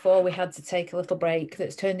to, before we had to take a little break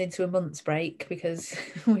that's turned into a month's break because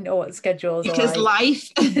we know what schedules are like. Because life.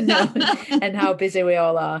 No, and how busy we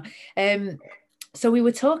all are. So we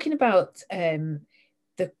were talking about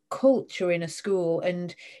the culture in a school,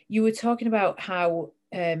 and you were talking about how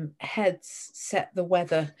heads set the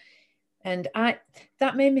weather. And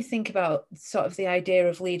that made me think about sort of the idea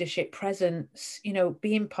of leadership presence,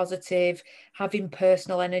 being positive, having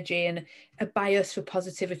personal energy and a bias for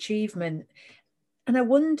positive achievement. And I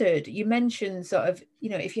wondered, you mentioned sort of,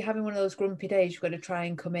 if you're having one of those grumpy days, you've got to try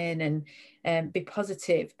and come in and be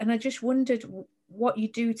positive. And I just wondered what you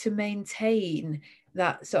do to maintain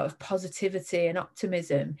that sort of positivity and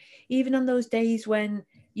optimism, even on those days when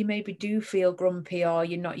you maybe do feel grumpy or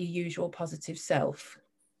you're not your usual positive self.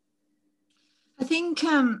 I think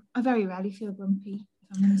I very rarely feel grumpy,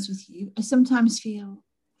 if I'm honest with you. I sometimes feel,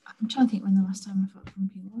 I'm trying to think when the last time I felt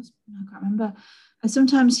grumpy was. I can't remember. I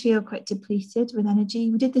sometimes feel quite depleted with energy.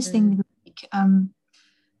 We did this thing the week. I'm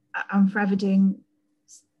forever doing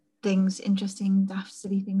things, interesting, daft,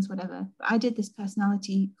 silly things, whatever. But I did this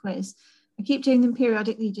personality quiz. I keep doing them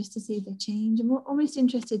periodically just to see if they change. I'm almost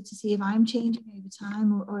interested to see if I'm changing over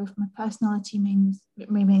time or if my personality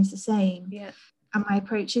remains the same. Yeah. And my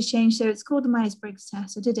approach has changed. So it's called the Myers-Briggs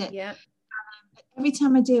test. I did it. Yeah. Every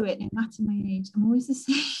time I do it, no matter my age, I'm always the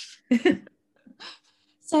same.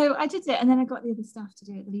 So I did it, and then I got the other staff to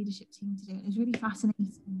do it, the leadership team to do it. It was really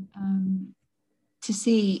fascinating to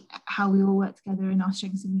see how we all work together in our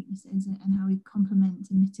strengths and weaknesses and how we complement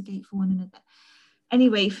and mitigate for one another.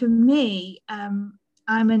 Anyway, for me, I'm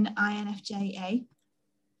an INFJA.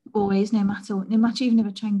 Always, no matter even if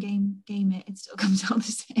I try and game it, it still comes out the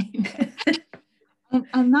same.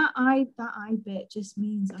 and that I bit just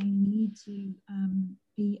means I need to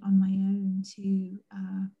be on my own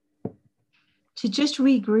to just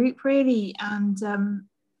regroup really and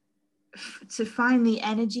to find the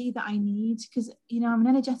energy that I need, because I'm an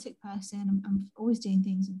energetic person. I'm always doing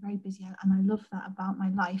things. I'm very busy, and I love that about my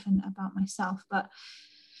life and about myself. But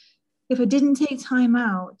if I didn't take time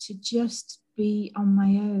out to just be on my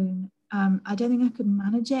own, I don't think I could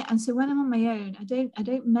manage it. And so when I'm on my own, I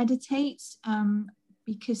don't meditate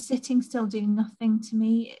because sitting still doing nothing to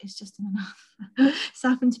me is just enough. It's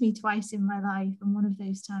happened to me twice in my life, and one of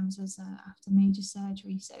those times was after major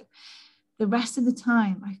surgery. So the rest of the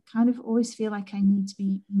time, I kind of always feel like I need to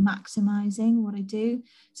be maximizing what I do.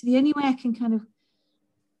 So the only way I can kind of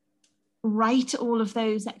write all of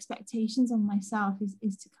those expectations on myself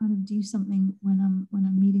is to kind of do something when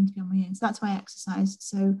I'm needing to be on my own. So that's why I exercise.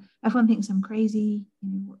 So everyone thinks I'm crazy.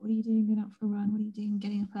 What are you doing going out for a run? What are you doing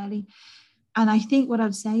getting up early? And I think what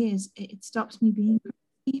I'd say is it stops me being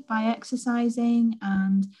crazy by exercising,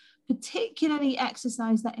 and particularly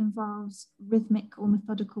exercise that involves rhythmic or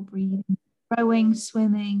methodical breathing, rowing,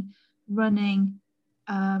 swimming, running,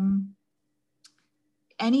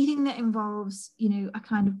 anything that involves, a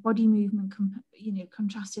kind of body movement,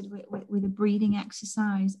 contrasted with a breathing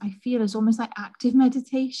exercise, I feel is almost like active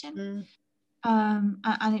meditation.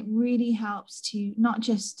 And it really helps to not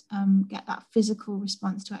just get that physical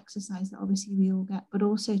response to exercise that obviously we all get, but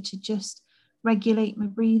also to just regulate my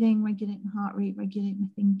breathing, regulate my heart rate, regulate my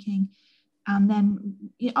thinking. And then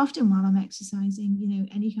often while I'm exercising,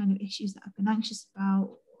 any kind of issues that I've been anxious about,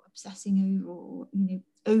 or obsessing over, or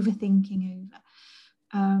overthinking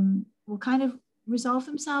over, will kind of resolve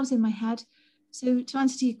themselves in my head. So to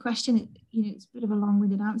answer to your question, it's a bit of a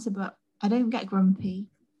long-winded answer, but I don't get grumpy.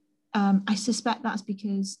 I suspect that's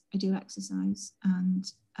because I do exercise, and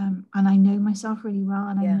I know myself really well,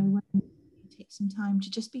 and I know when to take some time to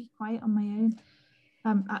just be quiet on my own.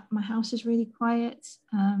 My house is really quiet.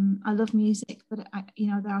 I love music, but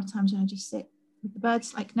there are times when I just sit with the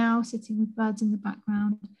birds, like now, sitting with birds in the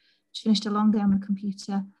background. Just finished a long day on the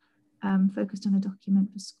computer, focused on a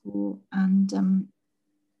document for school, and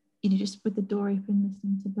just with the door open,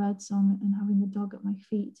 listening to birdsong and having the dog at my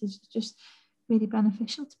feet is just really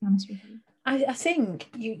beneficial, to be honest with you. I think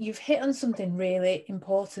you've hit on something really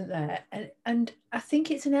important there, and I think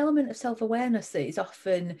it's an element of self-awareness that is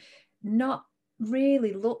often not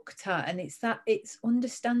really looked at, and it's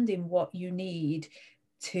understanding what you need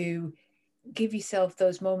to give yourself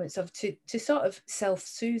those moments of to sort of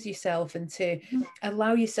self-soothe yourself and to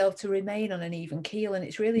allow yourself to remain on an even keel. And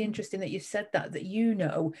it's really interesting that you've said that that you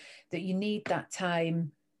need that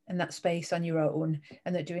time and that space on your own,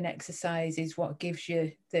 and that doing exercise is what gives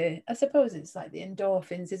you I suppose it's like the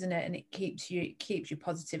endorphins, isn't it? And it keeps you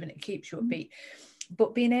positive and it keeps you upbeat.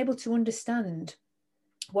 But being able to understand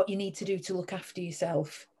what you need to do to look after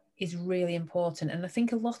yourself is really important. And I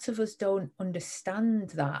think a lot of us don't understand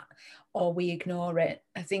that, or we ignore it.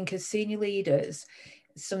 I think as senior leaders,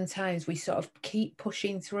 sometimes we sort of keep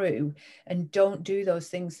pushing through and don't do those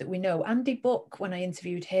things that we know. Andy Buck, when I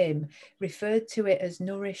interviewed him, referred to it as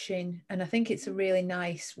nourishing. And I think it's a really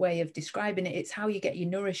nice way of describing it. It's how you get your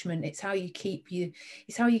nourishment. It's how you keep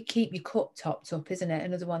your cup topped up, isn't it?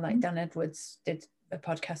 Another one like Dan Edwards did a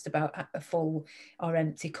podcast about a full or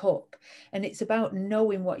empty cup. And it's about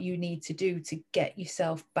knowing what you need to do to get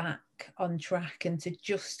yourself back on track and to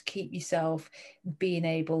just keep yourself being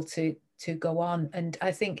able to go on. And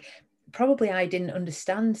I think probably I didn't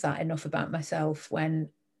understand that enough about myself when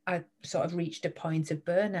I sort of reached a point of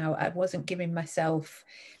burnout.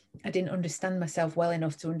 I didn't understand myself well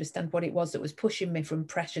enough to understand what it was that was pushing me from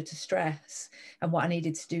pressure to stress, and what I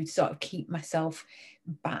needed to do to sort of keep myself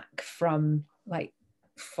back from like,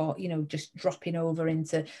 for, you know, just dropping over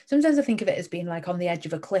into, sometimes I think of it as being like on the edge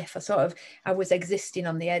of a cliff. I was existing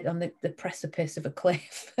on the edge, on the precipice of a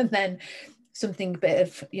cliff, and then something bit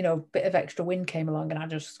of extra wind came along and I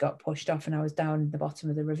just got pushed off and I was down the bottom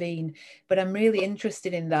of the ravine. But I'm really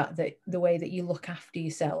interested in that the way that you look after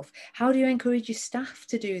yourself. How do you encourage your staff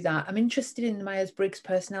to do that? I'm interested in the Myers-Briggs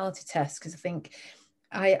personality test, because I think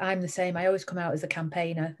I'm the same. I always come out as a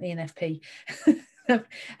campaigner, ENFP.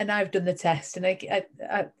 And I've done the test, and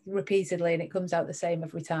I repeatedly, and it comes out the same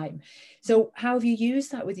every time. So how have you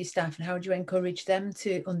used that with your staff, and how do you encourage them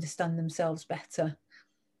to understand themselves better?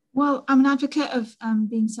 Well, I'm an advocate of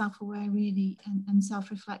being self-aware, really, and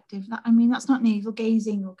self-reflective. I mean, that's not navel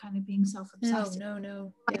gazing or kind of being self-obsessed.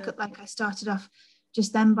 No. Like I started off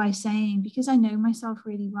just then by saying, because I know myself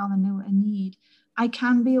really well and know what I need, I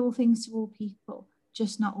can be all things to all people,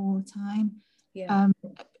 just not all the time. Yeah.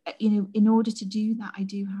 You know, in order to do that, I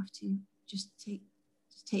do have to just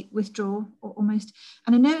take withdraw, or almost.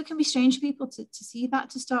 And I know it can be strange for people to see that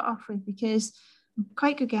to start off with, because I'm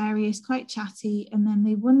quite gregarious, quite chatty, and then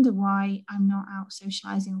they wonder why I'm not out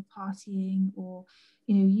socializing or partying, or,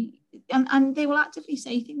 you know, and they will actively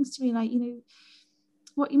say things to me like, you know,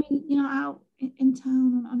 what you mean you're not out in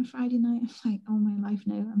town on a Friday night? I'm like, oh my life,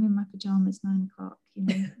 no, I'm in my pajamas, 9 o'clock, you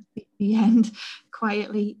know, the end,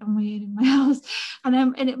 quietly on my own in my house.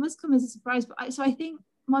 And it must come as a surprise. But so I think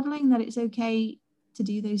modeling that it's okay to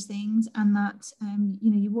do those things, and that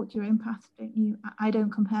you know, you walk your own path, don't you? I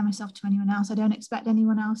don't compare myself to anyone else. I don't expect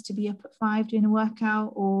anyone else to be up at 5 doing a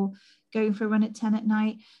workout or going for a run at 10 at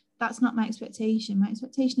night. That's not my expectation. My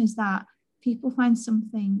expectation is that people find some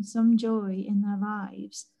joy in their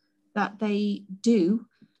lives that they do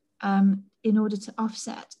in order to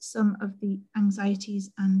offset some of the anxieties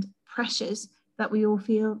and pressures that we all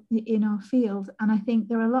feel in our field. And I think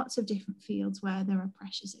there are lots of different fields where there are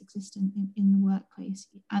pressures existent in the workplace,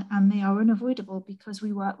 and they are unavoidable because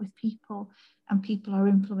we work with people, and people are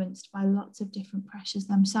influenced by lots of different pressures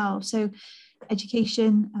themselves. So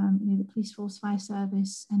education, you know, the police force, fire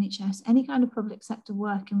service, NHS, any kind of public sector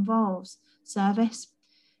work involves service,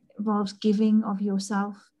 involves giving of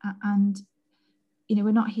yourself. And, you know,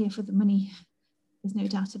 we're not here for the money. There's no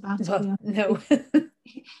doubt about it. Well, no.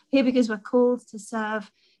 Here because we're called to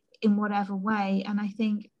serve in whatever way. And I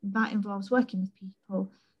think that involves working with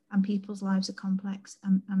people, and people's lives are complex,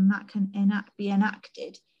 and that can be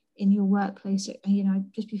enacted in your workplace. You know,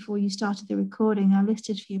 just before you started the recording, I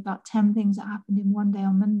listed for you about 10 things that happened in one day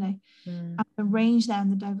on Monday. And the range there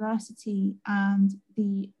and the diversity and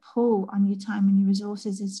the pull on your time and your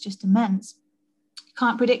resources is just immense. You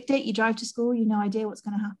can't predict it. You drive to school, you have no idea what's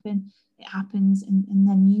going to happen. It happens, and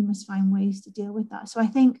then you must find ways to deal with that. So I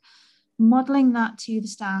think modeling that to the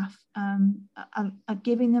staff,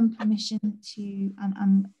 giving them permission to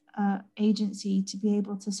and agency to be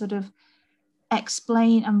able to sort of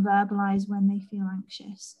explain and verbalize when they feel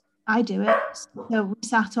anxious. I do it. So we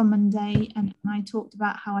sat on Monday, and I talked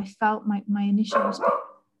about how I felt, my initial response,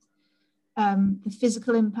 the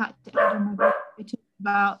physical impact it had on my body. I talked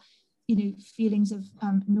about, you know, feelings of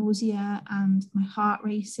nausea and my heart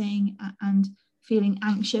racing, and feeling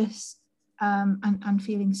anxious, and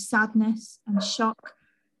feeling sadness and shock,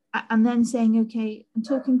 and then saying, okay, and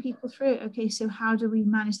talking people through it. Okay, so how do we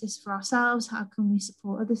manage this for ourselves? How can we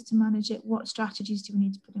support others to manage it? What strategies do we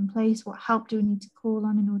need to put in place? What help do we need to call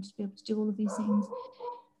on in order to be able to do all of these things?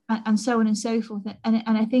 And so on and so forth. And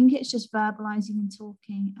I think it's just verbalizing and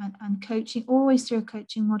talking and coaching, always through a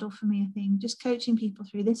coaching model for me. I think just coaching people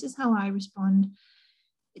through, this is how I respond.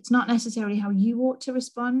 It's not necessarily how you ought to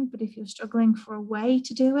respond, but if you're struggling for a way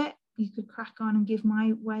to do it, you could crack on and give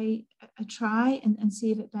my way a try and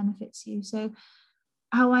see if it benefits you. So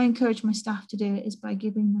how I encourage my staff to do it is by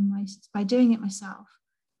giving them license, by doing it myself,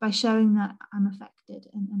 by showing that I'm affected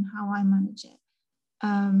and how I manage it.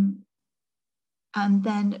 And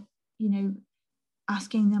then, you know,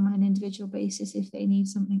 asking them on an individual basis if they need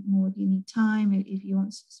something more. Do you need time? If you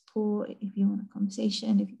want support, if you want a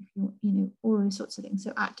conversation, if you know, all those sorts of things.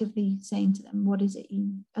 So actively saying to them, what is it you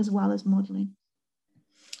need, as well as modeling.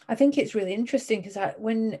 I think it's really interesting because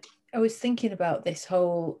when I was thinking about this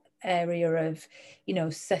whole area of, you know,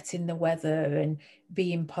 setting the weather and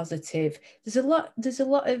being positive, there's a lot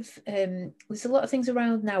of things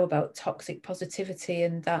around now about toxic positivity,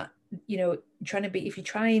 and that, you know, if you're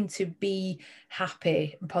trying to be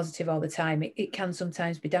happy and positive all the time, it can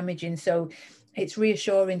sometimes be damaging. So it's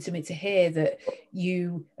reassuring to me to hear that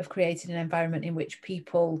you have created an environment in which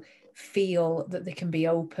people feel that they can be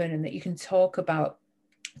open and that you can talk about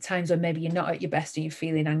times when maybe you're not at your best and you're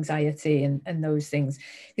feeling anxiety and those things.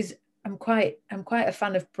 Because I'm quite a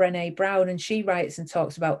fan of Brené Brown, and she writes and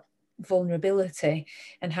talks about vulnerability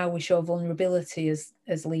and how we show vulnerability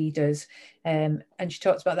as leaders. And she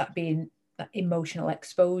talks about that being that emotional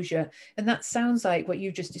exposure. And that sounds like what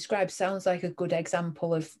you just described sounds like a good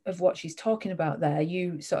example of what she's talking about there.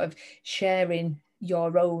 You sort of sharing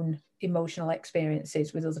your own emotional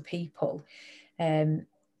experiences with other people.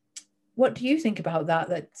 What do you think about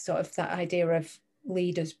that sort of that idea of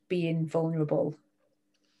leaders being vulnerable?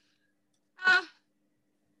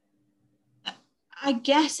 I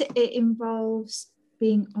guess it involves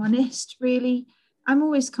being honest, really. I'm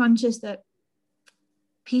always conscious that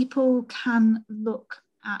people can look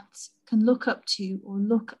up to or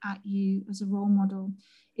look at you as a role model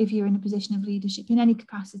if you're in a position of leadership in any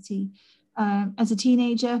capacity. As a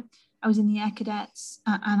teenager, I was in the Air Cadets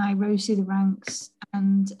and I rose through the ranks,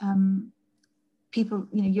 and people,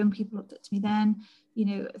 young people looked up to me then.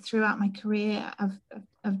 Throughout my career, I've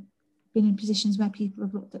been in positions where people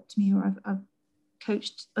have looked up to me, or I've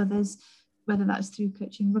coached others, whether that's through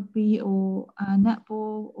coaching rugby or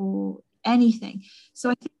netball or anything.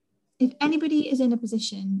 So I think if anybody is in a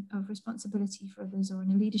position of responsibility for others or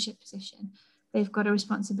in a leadership position, they've got a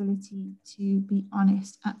responsibility to be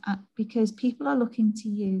honest because people are looking to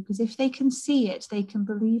you, because if they can see it, they can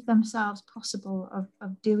believe themselves possible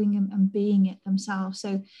of doing and being it themselves.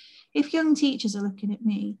 So if young teachers are looking at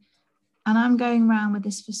me and I'm going around with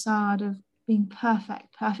this facade of being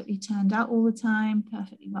perfect, perfectly turned out all the time,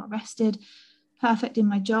 perfectly well rested, perfect in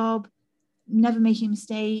my job, never making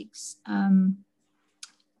mistakes,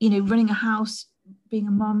 running a house, being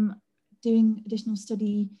a mum, doing additional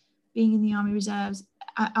study, being in the Army Reserves.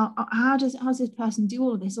 How does this person do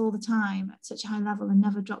all of this all the time at such a high level and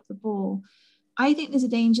never drop the ball? I think there's a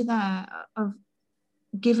danger there of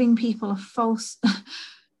giving people a false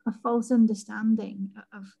understanding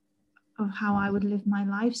of how I would live my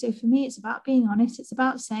life. So for me, it's about being honest. It's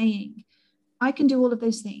about saying, I can do all of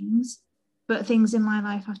those things, but things in my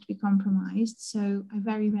life have to be compromised. So I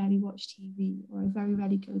very rarely watch TV, or I very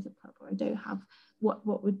rarely go to the pub, or I don't have what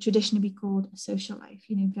would traditionally be called a social life,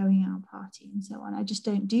 going out, party and so on. I just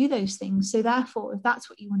don't do those things. So therefore, if that's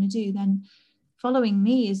what you want to do, then following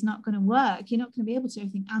me is not going to work. You're not going to be able to do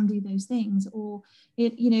everything and do those things. Or,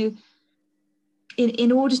 in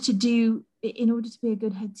order to be a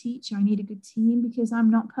good head teacher, I need a good team, because I'm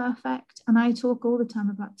not perfect. And I talk all the time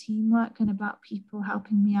about teamwork and about people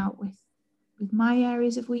helping me out with my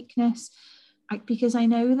areas of weakness, because I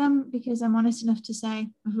know them, because I'm honest enough to say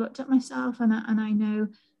I've looked at myself and I know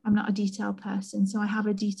I'm not a detail person. So I have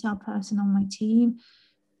a detail person on my team.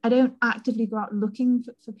 I don't actively go out looking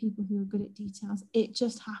for people who are good at details. It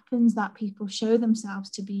just happens that people show themselves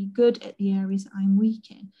to be good at the areas that I'm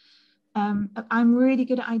weak in. I'm really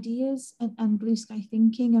good at ideas and blue sky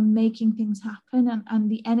thinking and making things happen,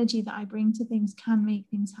 and the energy that I bring to things can make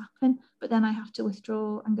things happen, but then I have to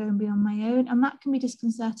withdraw and go and be on my own, and that can be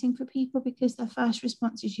disconcerting for people, because their first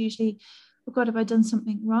response is usually, oh God, have I done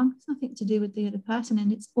something wrong? It's nothing to do with the other person,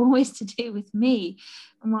 and it's always to do with me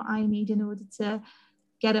and what I need in order to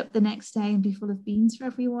get up the next day and be full of beans for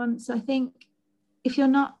everyone. So I think if you're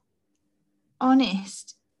not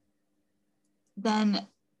honest, then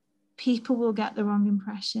people will get the wrong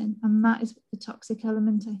impression, and that is the toxic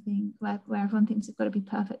element, I think, where everyone thinks they've got to be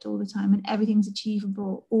perfect all the time and everything's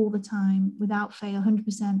achievable all the time without fail,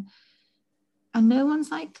 100%. And no one's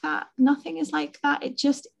like that. Nothing is like that. It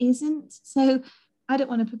just isn't. So I don't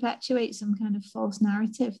want to perpetuate some kind of false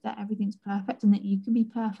narrative that everything's perfect and that you can be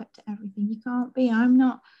perfect at everything. You can't be. I'm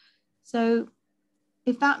not. So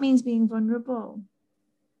if that means being vulnerable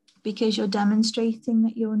because you're demonstrating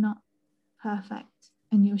that you're not perfect,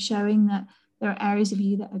 and you're showing that there are areas of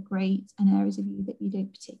you that are great and areas of you that you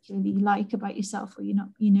don't particularly like about yourself, or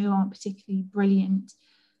aren't particularly brilliant,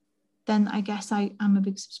 then I guess I am a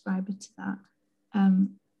big subscriber to that.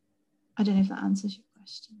 I don't know if that answers your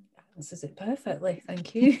question. That answers it perfectly,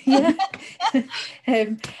 thank you. Yeah.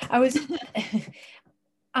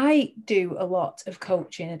 I do a lot of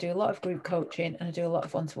coaching. I do a lot of group coaching, and I do a lot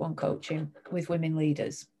of one-to-one coaching with women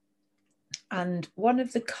leaders. And one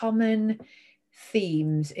of the common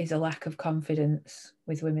themes is a lack of confidence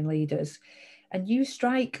with women leaders. And you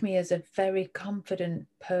strike me as a very confident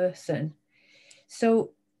person.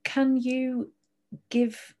 So can you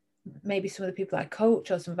give maybe some of the people I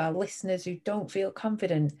coach or some of our listeners who don't feel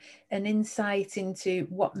confident an insight into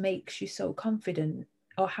what makes you so confident,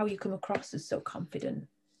 or how you come across as so confident?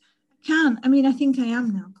 I mean, I think I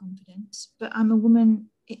am now confident, but I'm a woman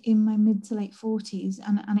in my mid to late 40s,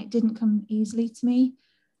 and it didn't come easily to me.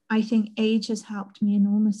 I think age has helped me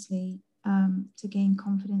enormously to gain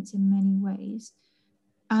confidence in many ways.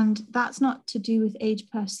 And that's not to do with age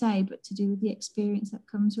per se, but to do with the experience that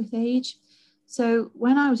comes with age. So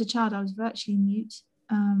when I was a child, I was virtually mute.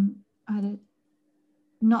 I had a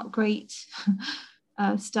not great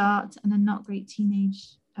start and a not great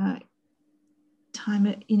teenage time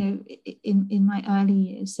in my early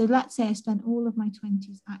years. So let's say I spent all of my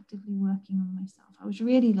 20s actively working on myself. I was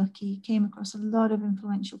really lucky, came across a lot of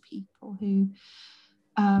influential people who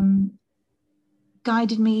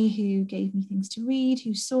guided me, who gave me things to read,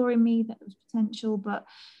 who saw in me that there was potential, but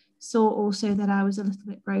saw also that I was a little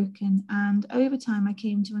bit broken. And over time I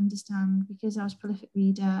came to understand, because I was a prolific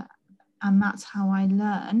reader and that's how I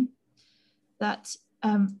learn, that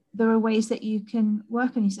there are ways that you can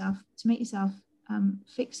work on yourself to make yourself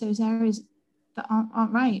fix those areas that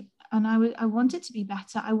aren't right. And I wanted to be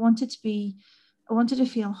better. I wanted to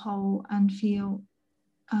feel whole and feel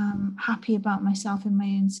happy about myself in my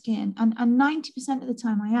own skin. And 90% of the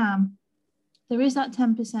time I am. There is that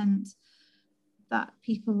 10% that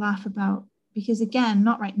people laugh about, because again,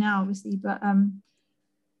 not right now, obviously, but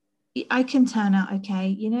I can turn out okay.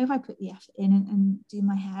 You know, if I put the effort in and do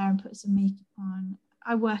my hair and put some makeup on.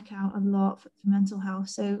 I work out a lot for mental health.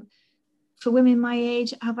 So for women my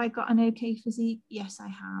age, have I got an okay physique? Yes, I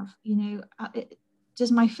have. You know,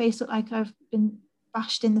 does my face look like I've been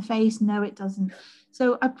bashed in the face? No, it doesn't.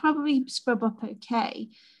 So I probably scrub up okay.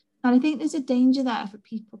 And I think there's a danger there for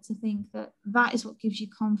people to think that that is what gives you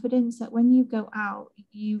confidence, that when you go out,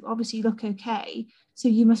 you obviously look okay, so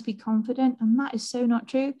you must be confident. And that is so not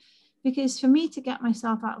true. Because for me to get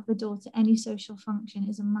myself out of the door to any social function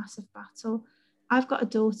is a massive battle. I've got a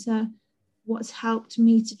daughter. What's helped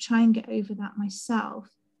me to try and get over that myself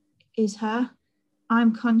is her.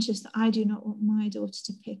 I'm conscious that I do not want my daughter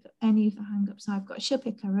to pick up any of the hang-ups I've got. She'll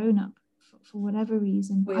pick her own up for whatever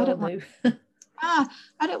reason. We all do. I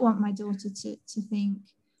don't want my daughter to think,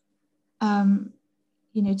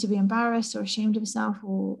 to be embarrassed or ashamed of herself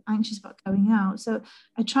or anxious about going out. So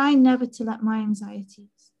I try never to let my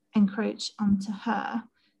anxieties encroach onto her.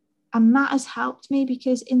 And that has helped me,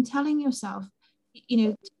 because in telling yourself,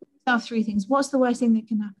 yourself three things. What's the worst thing that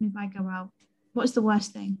can happen if I go out? What's the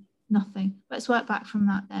worst thing? Nothing. Let's work back from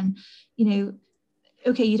that then.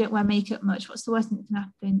 Okay, you don't wear makeup much. What's the worst thing that can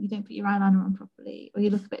happen? You don't put your eyeliner on properly, or you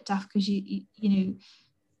look a bit daft because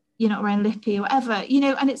you're not wearing lippy or whatever,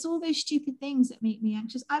 and it's all those stupid things that make me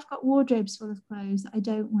anxious. I've got wardrobes full of clothes that I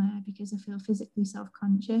don't wear because I feel physically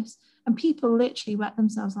self-conscious, and people literally wet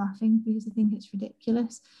themselves laughing because they think it's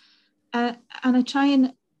ridiculous. And I try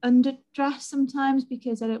and underdress sometimes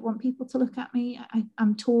because I don't want people to look at me.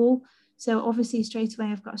 I'm tall, so obviously straight away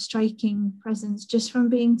I've got a striking presence just from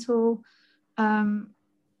being tall.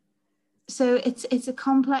 So it's a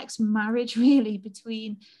complex marriage really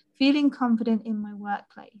between feeling confident in my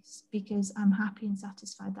workplace because I'm happy and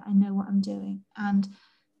satisfied that I know what I'm doing, and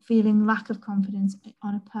feeling lack of confidence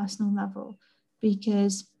on a personal level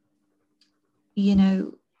because,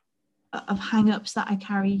 of hang-ups that I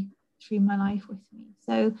carry through my life with me.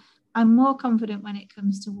 So I'm more confident when it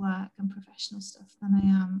comes to work and professional stuff than I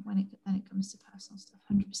am when it comes to personal stuff,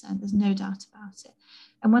 100%. There's no doubt about it.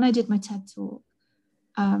 And when I did my TED talk,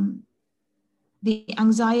 the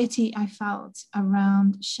anxiety I felt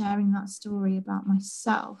around sharing that story about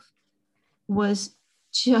myself was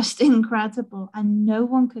just incredible, and no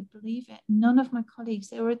one could believe it. None of my colleagues,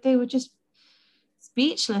 they were just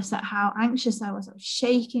speechless at how anxious I was. I was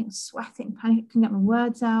shaking, sweating, panicking, couldn't get my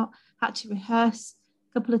words out, had to rehearse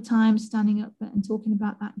a couple of times, standing up and talking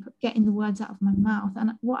about that and getting the words out of my mouth.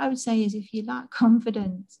 And what I would say is, if you lack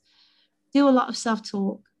confidence, do a lot of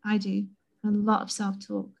self-talk. I do a lot of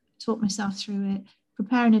self-talk. Talk myself through it,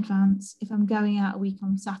 prepare in advance. If I'm going out a week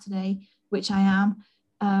on Saturday, which I am,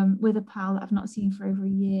 with a pal that I've not seen for over a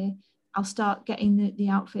year, I'll start getting the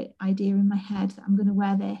outfit idea in my head that I'm going to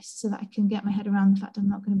wear this, so that I can get my head around the fact I'm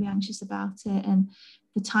not going to be anxious about it. And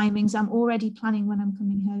the timings, I'm already planning when I'm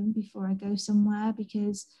coming home before I go somewhere,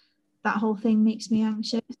 because that whole thing makes me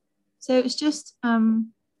anxious. So it's just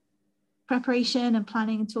preparation and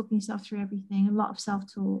planning and talking yourself through everything, a lot of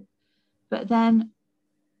self-talk. But then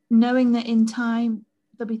knowing that in time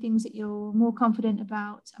there'll be things that you're more confident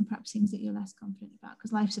about and perhaps things that you're less confident about,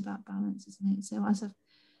 because life's about balance, isn't it? So as I've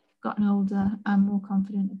gotten older, I'm more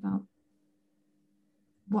confident about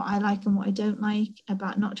what I like and what I don't like,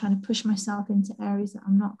 about not trying to push myself into areas that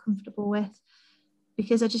I'm not comfortable with,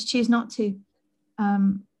 because I just choose not to.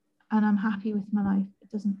 And I'm happy with my life.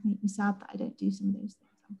 It doesn't make me sad that I don't do some of those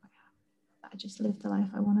things. I'm quite happy. I just live the life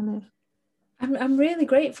I want to live. I'm really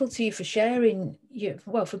grateful to you for sharing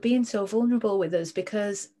for being so vulnerable with us,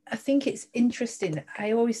 because I think it's interesting.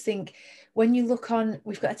 I always think when you look on,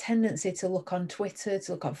 we've got a tendency to look on Twitter,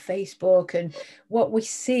 to look on Facebook, and what we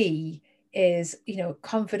see is,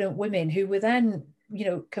 confident women who were then,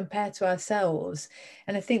 compared to ourselves.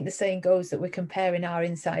 And I think the saying goes that we're comparing our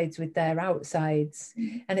insides with their outsides.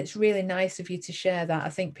 And it's really nice of you to share that. I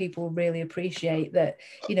think people really appreciate that,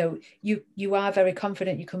 you are very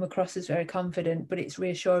confident, you come across as very confident, but it's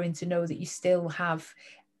reassuring to know that you still have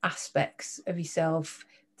aspects of yourself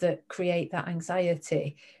that create that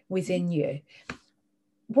anxiety within you.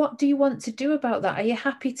 What do you want to do about that? Are you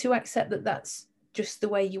happy to accept that that's just the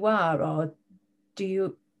way you are, or do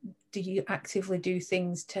you actively do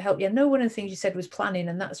things to help you? I know one of the things you said was planning,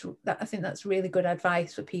 and I think that's really good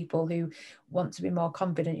advice for people who want to be more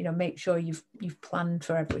confident. Make sure you've planned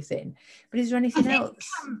for everything. But is there anything else?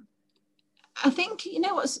 I think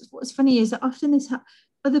what's funny is that often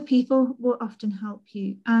other people will often help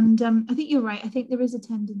you, and I think you're right. I think there is a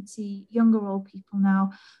tendency, younger or old people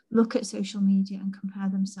now, look at social media and compare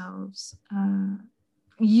themselves,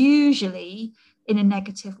 usually in a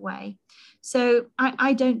negative way. So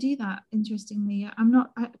I don't do that. Interestingly, I'm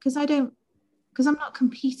not, because I'm not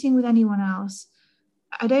competing with anyone else.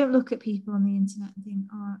 I don't look at people on the internet and think,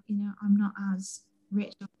 oh, I'm not as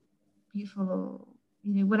rich or beautiful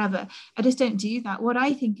or whatever. I just don't do that. What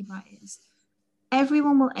I think about is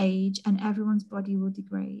everyone will age and everyone's body will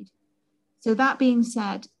degrade. So that being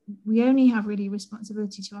said, we only have really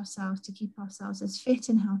responsibility to ourselves to keep ourselves as fit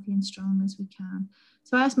and healthy and strong as we can.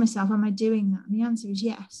 So I ask myself, am I doing that? And the answer is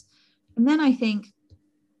yes. And then I think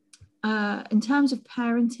in terms of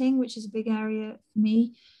parenting, which is a big area for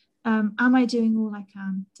me, am I doing all I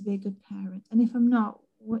can to be a good parent? And if I'm not,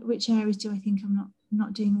 which areas do I think I'm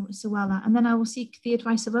not doing so well at? And then I will seek the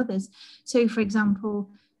advice of others. So for example,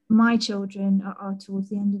 my children are towards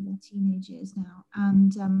the end of their teenage years now,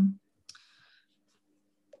 and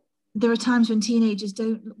there are times when teenagers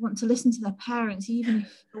don't want to listen to their parents, even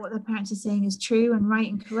if what their parents are saying is true and right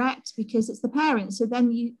and correct, because it's the parents. So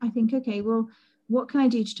then I think, okay, well, what can I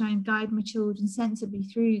do to try and guide my children sensibly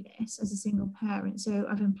through this as a single parent? So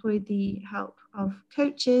I've employed the help of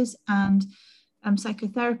coaches and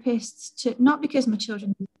psychotherapists, not because my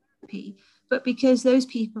children need therapy, but because those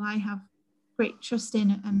people I have great trust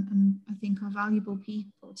in and I think are valuable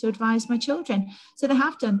people to advise my children. So they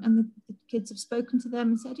have done, and the kids have spoken to them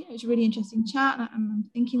and said, it's a really interesting chat. I'm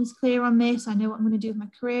thinking is clear on this. I know what I'm going to do with my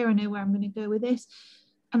career. I know where I'm going to go with this.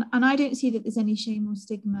 And I don't see that there's any shame or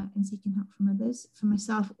stigma in seeking help from others, for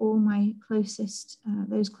myself or my closest,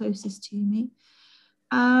 those closest to me.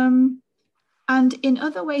 And in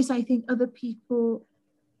other ways, I think other people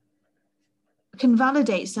can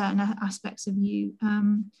validate certain aspects of you.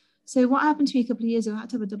 So what happened to me a couple of years ago, I had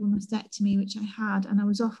to have a double mastectomy, which I had, and I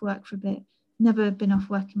was off work for a bit. Never been off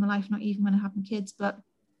work in my life, not even when I had my kids. But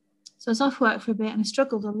so I was off work for a bit and I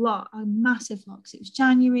struggled a massive lot, because it was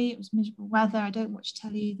January, it was miserable weather. I don't watch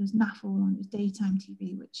telly. There was NAF on, it was daytime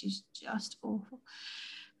TV, which is just awful.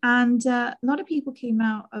 And a lot of people came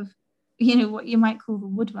out of, what you might call the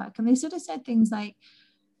woodwork. And they sort of said things like,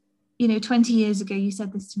 20 years ago, you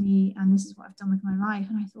said this to me and this is what I've done with my life.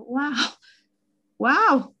 And I thought,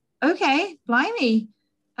 wow, okay, blimey.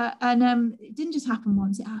 And it didn't just happen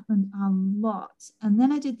once, it happened a lot. And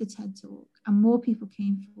then I did the TED Talk and more people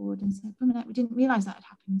came forward and said, we didn't realize that had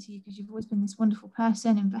happened to you, because you've always been this wonderful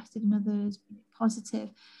person, invested in others,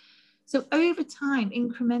 positive. So over time,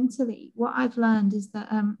 incrementally, what I've learned is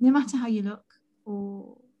that no matter how you look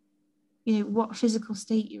or, what physical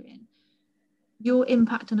state you're in, your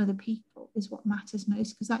impact on other people is what matters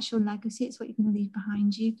most, because that's your legacy. It's what you're going to leave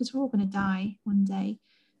behind you, because we're all going to die one day.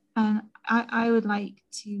 And I would like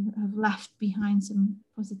to have left behind some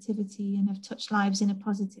positivity and have touched lives in a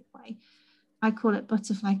positive way. I call it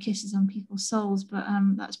butterfly kisses on people's souls, but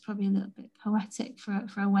that's probably a little bit poetic for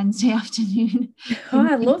a Wednesday afternoon. Oh,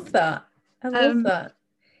 I love that. I love that.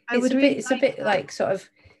 It's a bit like sort of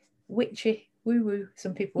witchy, woo-woo,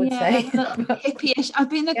 some people would say. Hippie-ish. I've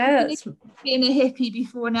been being a hippie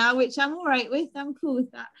before now, which I'm all right with. I'm cool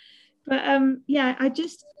with that. But I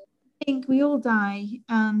just think we all die,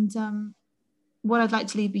 and what I'd like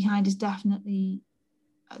to leave behind is definitely,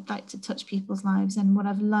 I'd like to touch people's lives. And what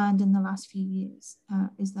I've learned in the last few years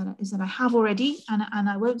is that I have already, and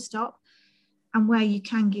I won't stop. And where you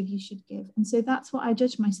can give, you should give. And so that's what I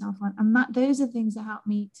judge myself on. And those are things that help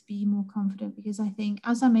me to be more confident, because I think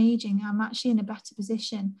as I'm aging, I'm actually in a better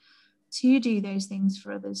position to do those things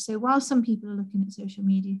for others. So while some people are looking at social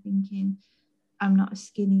media thinking I'm not as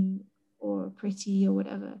skinny or or pretty or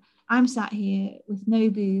whatever. I'm sat here with no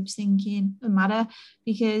boobs thinking, doesn't matter,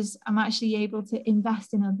 because I'm actually able to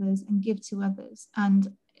invest in others and give to others. And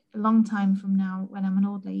a long time from now, when I'm an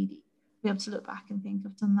old lady, be able to look back and think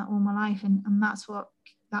I've done that all my life. And that's what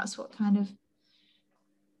kind of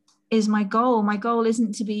is my goal. My goal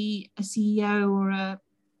isn't to be a CEO or a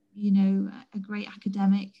great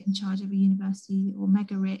academic in charge of a university, or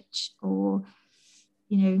mega rich, or,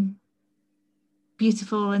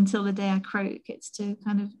 beautiful until the day I croak. It's to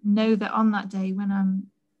kind of know that on that day when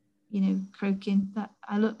I'm, croaking, that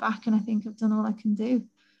I look back and I think I've done all I can do.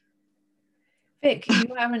 Vic,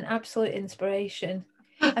 you are an absolute inspiration.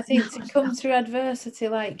 I think to come through adversity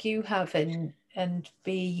like you have and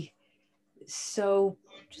be so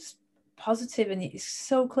just positive, and it's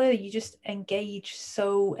so clear you just engage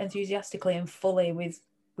so enthusiastically and fully with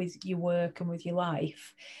your work and with your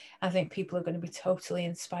life. I think people are going to be totally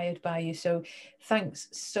inspired by you. So thanks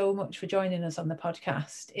so much for joining us on the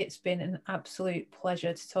podcast. It's been an absolute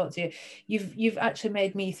pleasure to talk to you. You've actually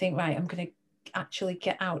made me think, right, I'm going to actually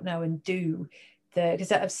get out now and do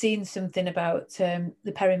because I've seen something about the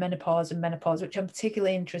perimenopause and menopause, which I'm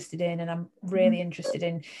particularly interested in, and I'm really interested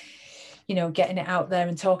in, getting it out there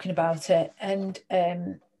and talking about it. And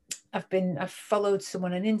I've followed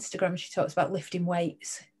someone on Instagram. She talks about lifting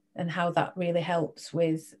weights and how that really helps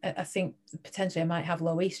with, I think potentially I might have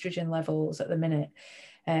low estrogen levels at the minute.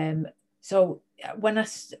 So when I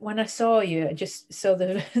saw you, just so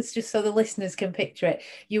the listeners can picture it,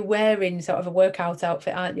 you're wearing sort of a workout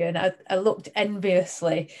outfit, aren't you? And I looked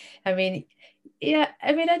enviously. I mean, yeah,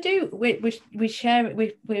 I mean, I do. We share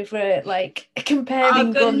it. We're like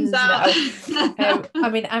comparing guns now. I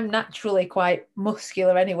mean, I'm naturally quite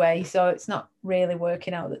muscular anyway, so it's not really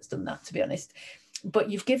working out that's done that, to be honest.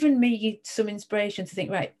 But you've given me some inspiration to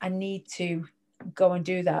think, right, I need to go and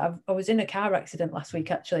do that. I was in a car accident last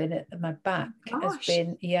week, actually, and my back has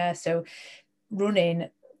been, so running,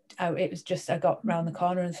 it was just, I got round the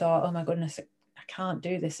corner and thought, oh my goodness, I can't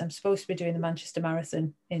do this. I'm supposed to be doing the Manchester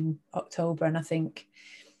Marathon in October, and I think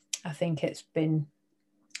it's been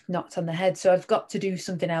knocked on the head. So I've got to do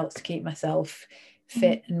something else to keep myself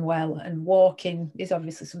fit and well, and walking is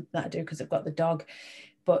obviously something that I do because I've got the dog.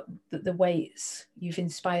 But the weights, you've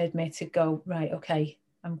inspired me to go, right, okay,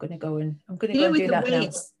 I'm going to go and do that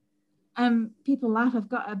weights, now. People laugh. I've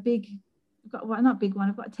got a 10k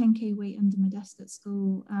weight under my desk at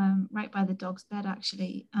school, right by the dog's bed,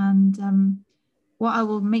 actually. And what I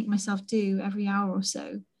will make myself do every hour or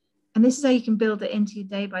so, and this is how you can build it into your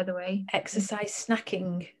day, by the way. Exercise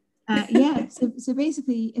snacking. So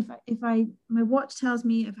basically, if my watch tells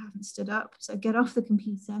me if I haven't stood up, so I get off the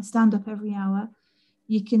computer, stand up every hour.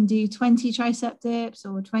 You can do 20 tricep dips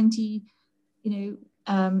or 20,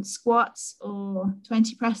 squats or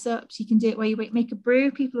 20 press ups. You can do it where you make a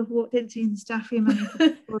brew. People have walked into in the staff room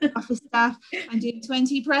and office staff and do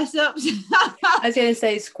 20 press ups. I was going to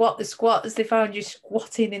say the squats. They found you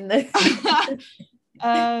squatting in there.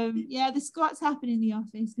 The squats happen in the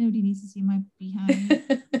office. Nobody needs to see my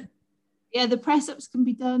behind. The press ups can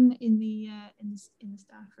be done in the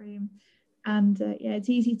staff room. And it's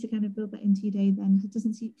easy to kind of build that into your day then. It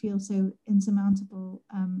doesn't feel so insurmountable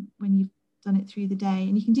when you've done it through the day.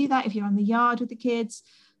 And you can do that if you're on the yard with the kids,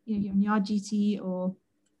 you're on yard duty, or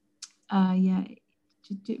do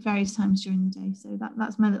it various times during the day. So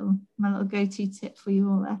that's my little go-to tip for you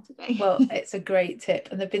all there today. Well, it's a great tip,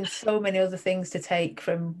 and there've been so many other things to take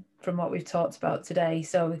from what we've talked about today.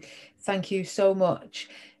 So thank you so much.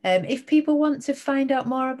 If people want to find out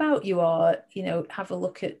more about you, or have a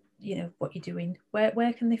look at what you're doing,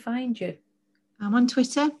 where can they find you? I'm on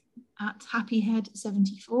Twitter at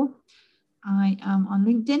happyhead74. I am on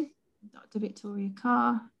LinkedIn, Dr. Victoria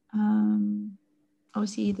Carr.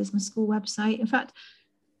 Obviously there's my school website. In fact,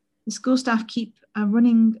 the school staff keep a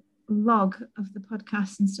running log of the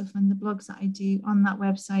podcasts and stuff and the blogs that I do on that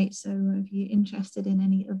website. So if you're interested in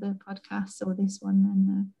any other podcasts or this one,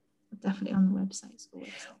 then definitely on the website.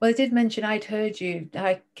 Well, I did mention I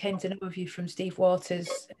came to know of you from Steve Waters.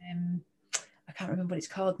 I can't remember what it's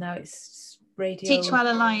called now. It's Radio Teach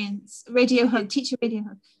Well Alliance, Radio Hub, Teacher Radio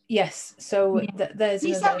Hub. Yes, so there's.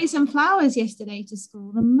 He sent me some flowers yesterday to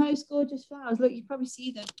school. The most gorgeous flowers. Look, you probably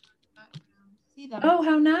see them. See them? Oh,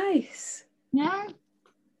 how nice! Yeah,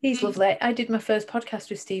 he's lovely. I did my first podcast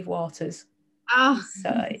with Steve Waters. Oh,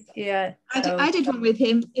 so yeah. I did one with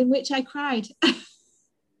him in which I cried.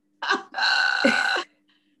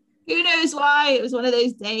 Who knows why? It was one of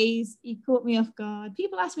those days. He caught me off guard.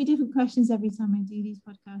 People ask me different questions every time I do these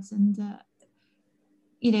podcasts, and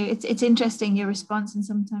it's interesting, your response, and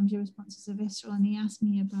sometimes your responses are visceral. And he asked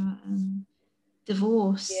me about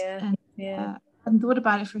divorce. hadn't thought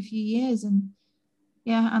about it for a few years, and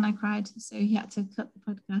I cried, so he had to cut the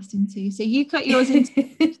podcast in two. So you cut yours in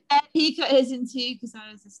two, he cut his in two because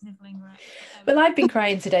I was a snivelling wreck. Well, I've been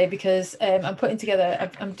crying today because I'm putting together,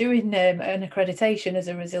 I'm doing an accreditation as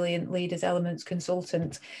a Resilient Leaders Elements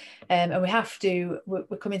consultant, and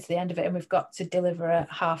we're coming to the end of it, and we've got to deliver a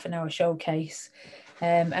half-an-hour showcase.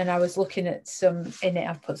 And I was looking at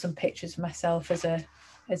I've put some pictures of myself as a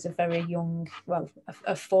very young,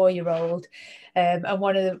 a 4-year-old, and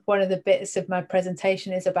one of the bits of my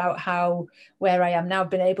presentation is about how where I am now I've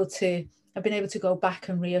been able to go back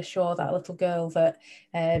and reassure that little girl that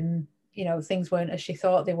things weren't as she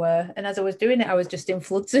thought they were. And as I was doing it, I was just in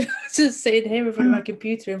floods of just sitting here in front of my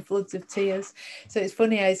computer in floods of tears. So it's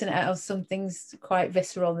funny, isn't it, how some things quite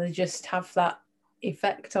visceral and they just have that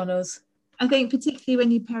effect on us. I think particularly when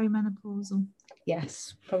you're perimenopausal.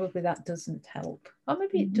 Yes, probably that doesn't help. Or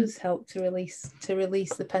maybe it does help to release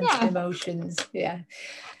the pent-up emotions. Yeah.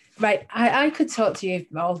 Right, I could talk to you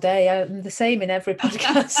all day. I'm the same in every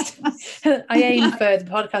podcast. I aim for the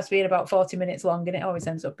podcast being about 40 minutes long, and it always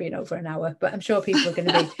ends up being over an hour. But I'm sure people are going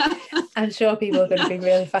to be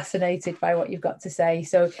really fascinated by what you've got to say.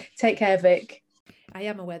 So take care, Vic. I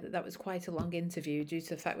am aware that was quite a long interview due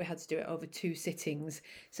to the fact we had to do it over 2 sittings.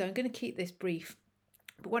 So I'm going to keep this brief.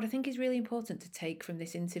 But what I think is really important to take from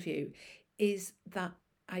this interview is that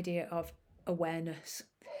idea of awareness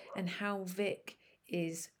and how Vic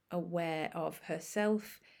is aware of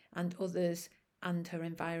herself and others and her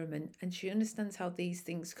environment, and she understands how these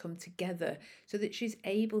things come together so that she's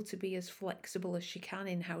able to be as flexible as she can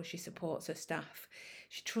in how she supports her staff.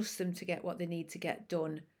 She trusts them to get what they need to get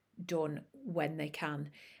done when they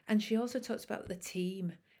can. And she also talks about the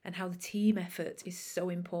team and how the team effort is so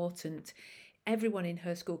important. Everyone in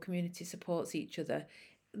her school community supports each other.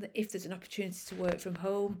 If there's an opportunity to work from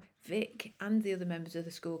home, Vic and the other members of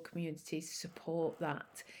the school community support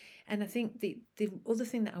that. And I think the other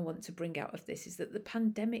thing that I want to bring out of this is that the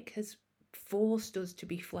pandemic has forced us to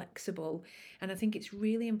be flexible. And I think it's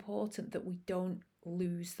really important that we don't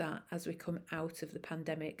lose that as we come out of the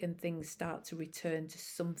pandemic and things start to return to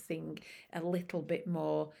something a little bit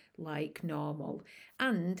more like normal.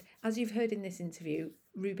 And as you've heard in this interview,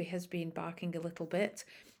 Ruby has been barking a little bit.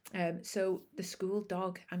 So the school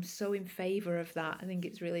dog, I'm so in favour of that. I think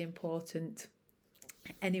it's really important.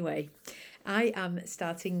 Anyway, I am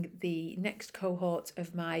starting the next cohort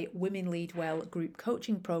of my Women Lead Well group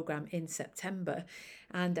coaching program in September,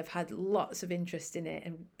 and I've had lots of interest in it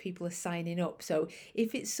and people are signing up. So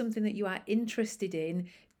if it's something that you are interested in,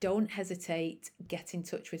 don't hesitate, get in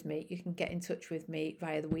touch with me. You can get in touch with me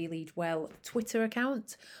via the We Lead Well Twitter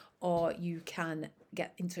account, or you can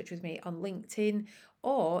get in touch with me on LinkedIn,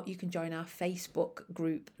 or you can join our Facebook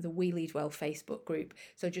group, the We Lead Well Facebook group.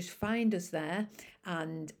 So just find us there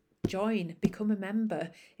and join, become a member.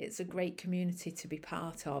 It's a great community to be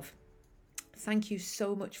part of. Thank you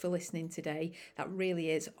so much for listening today. That really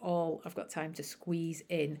is all I've got time to squeeze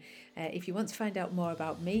in. If you want to find out more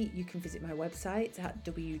about me, you can visit my website at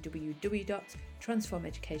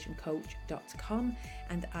www.transformeducationcoach.com,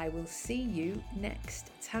 and I will see you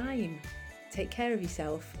next time. Take care of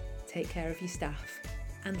yourself, take care of your staff,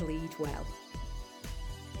 and lead well.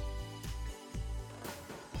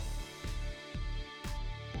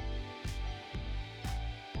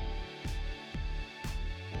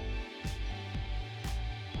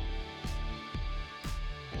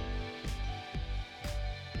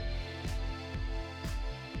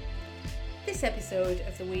 This episode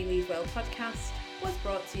of the We Lead Well podcast was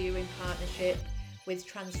brought to you in partnership with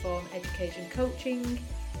Transform Education Coaching,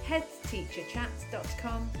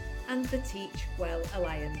 headteacherchat.com and the Teach Well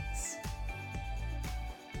Alliance.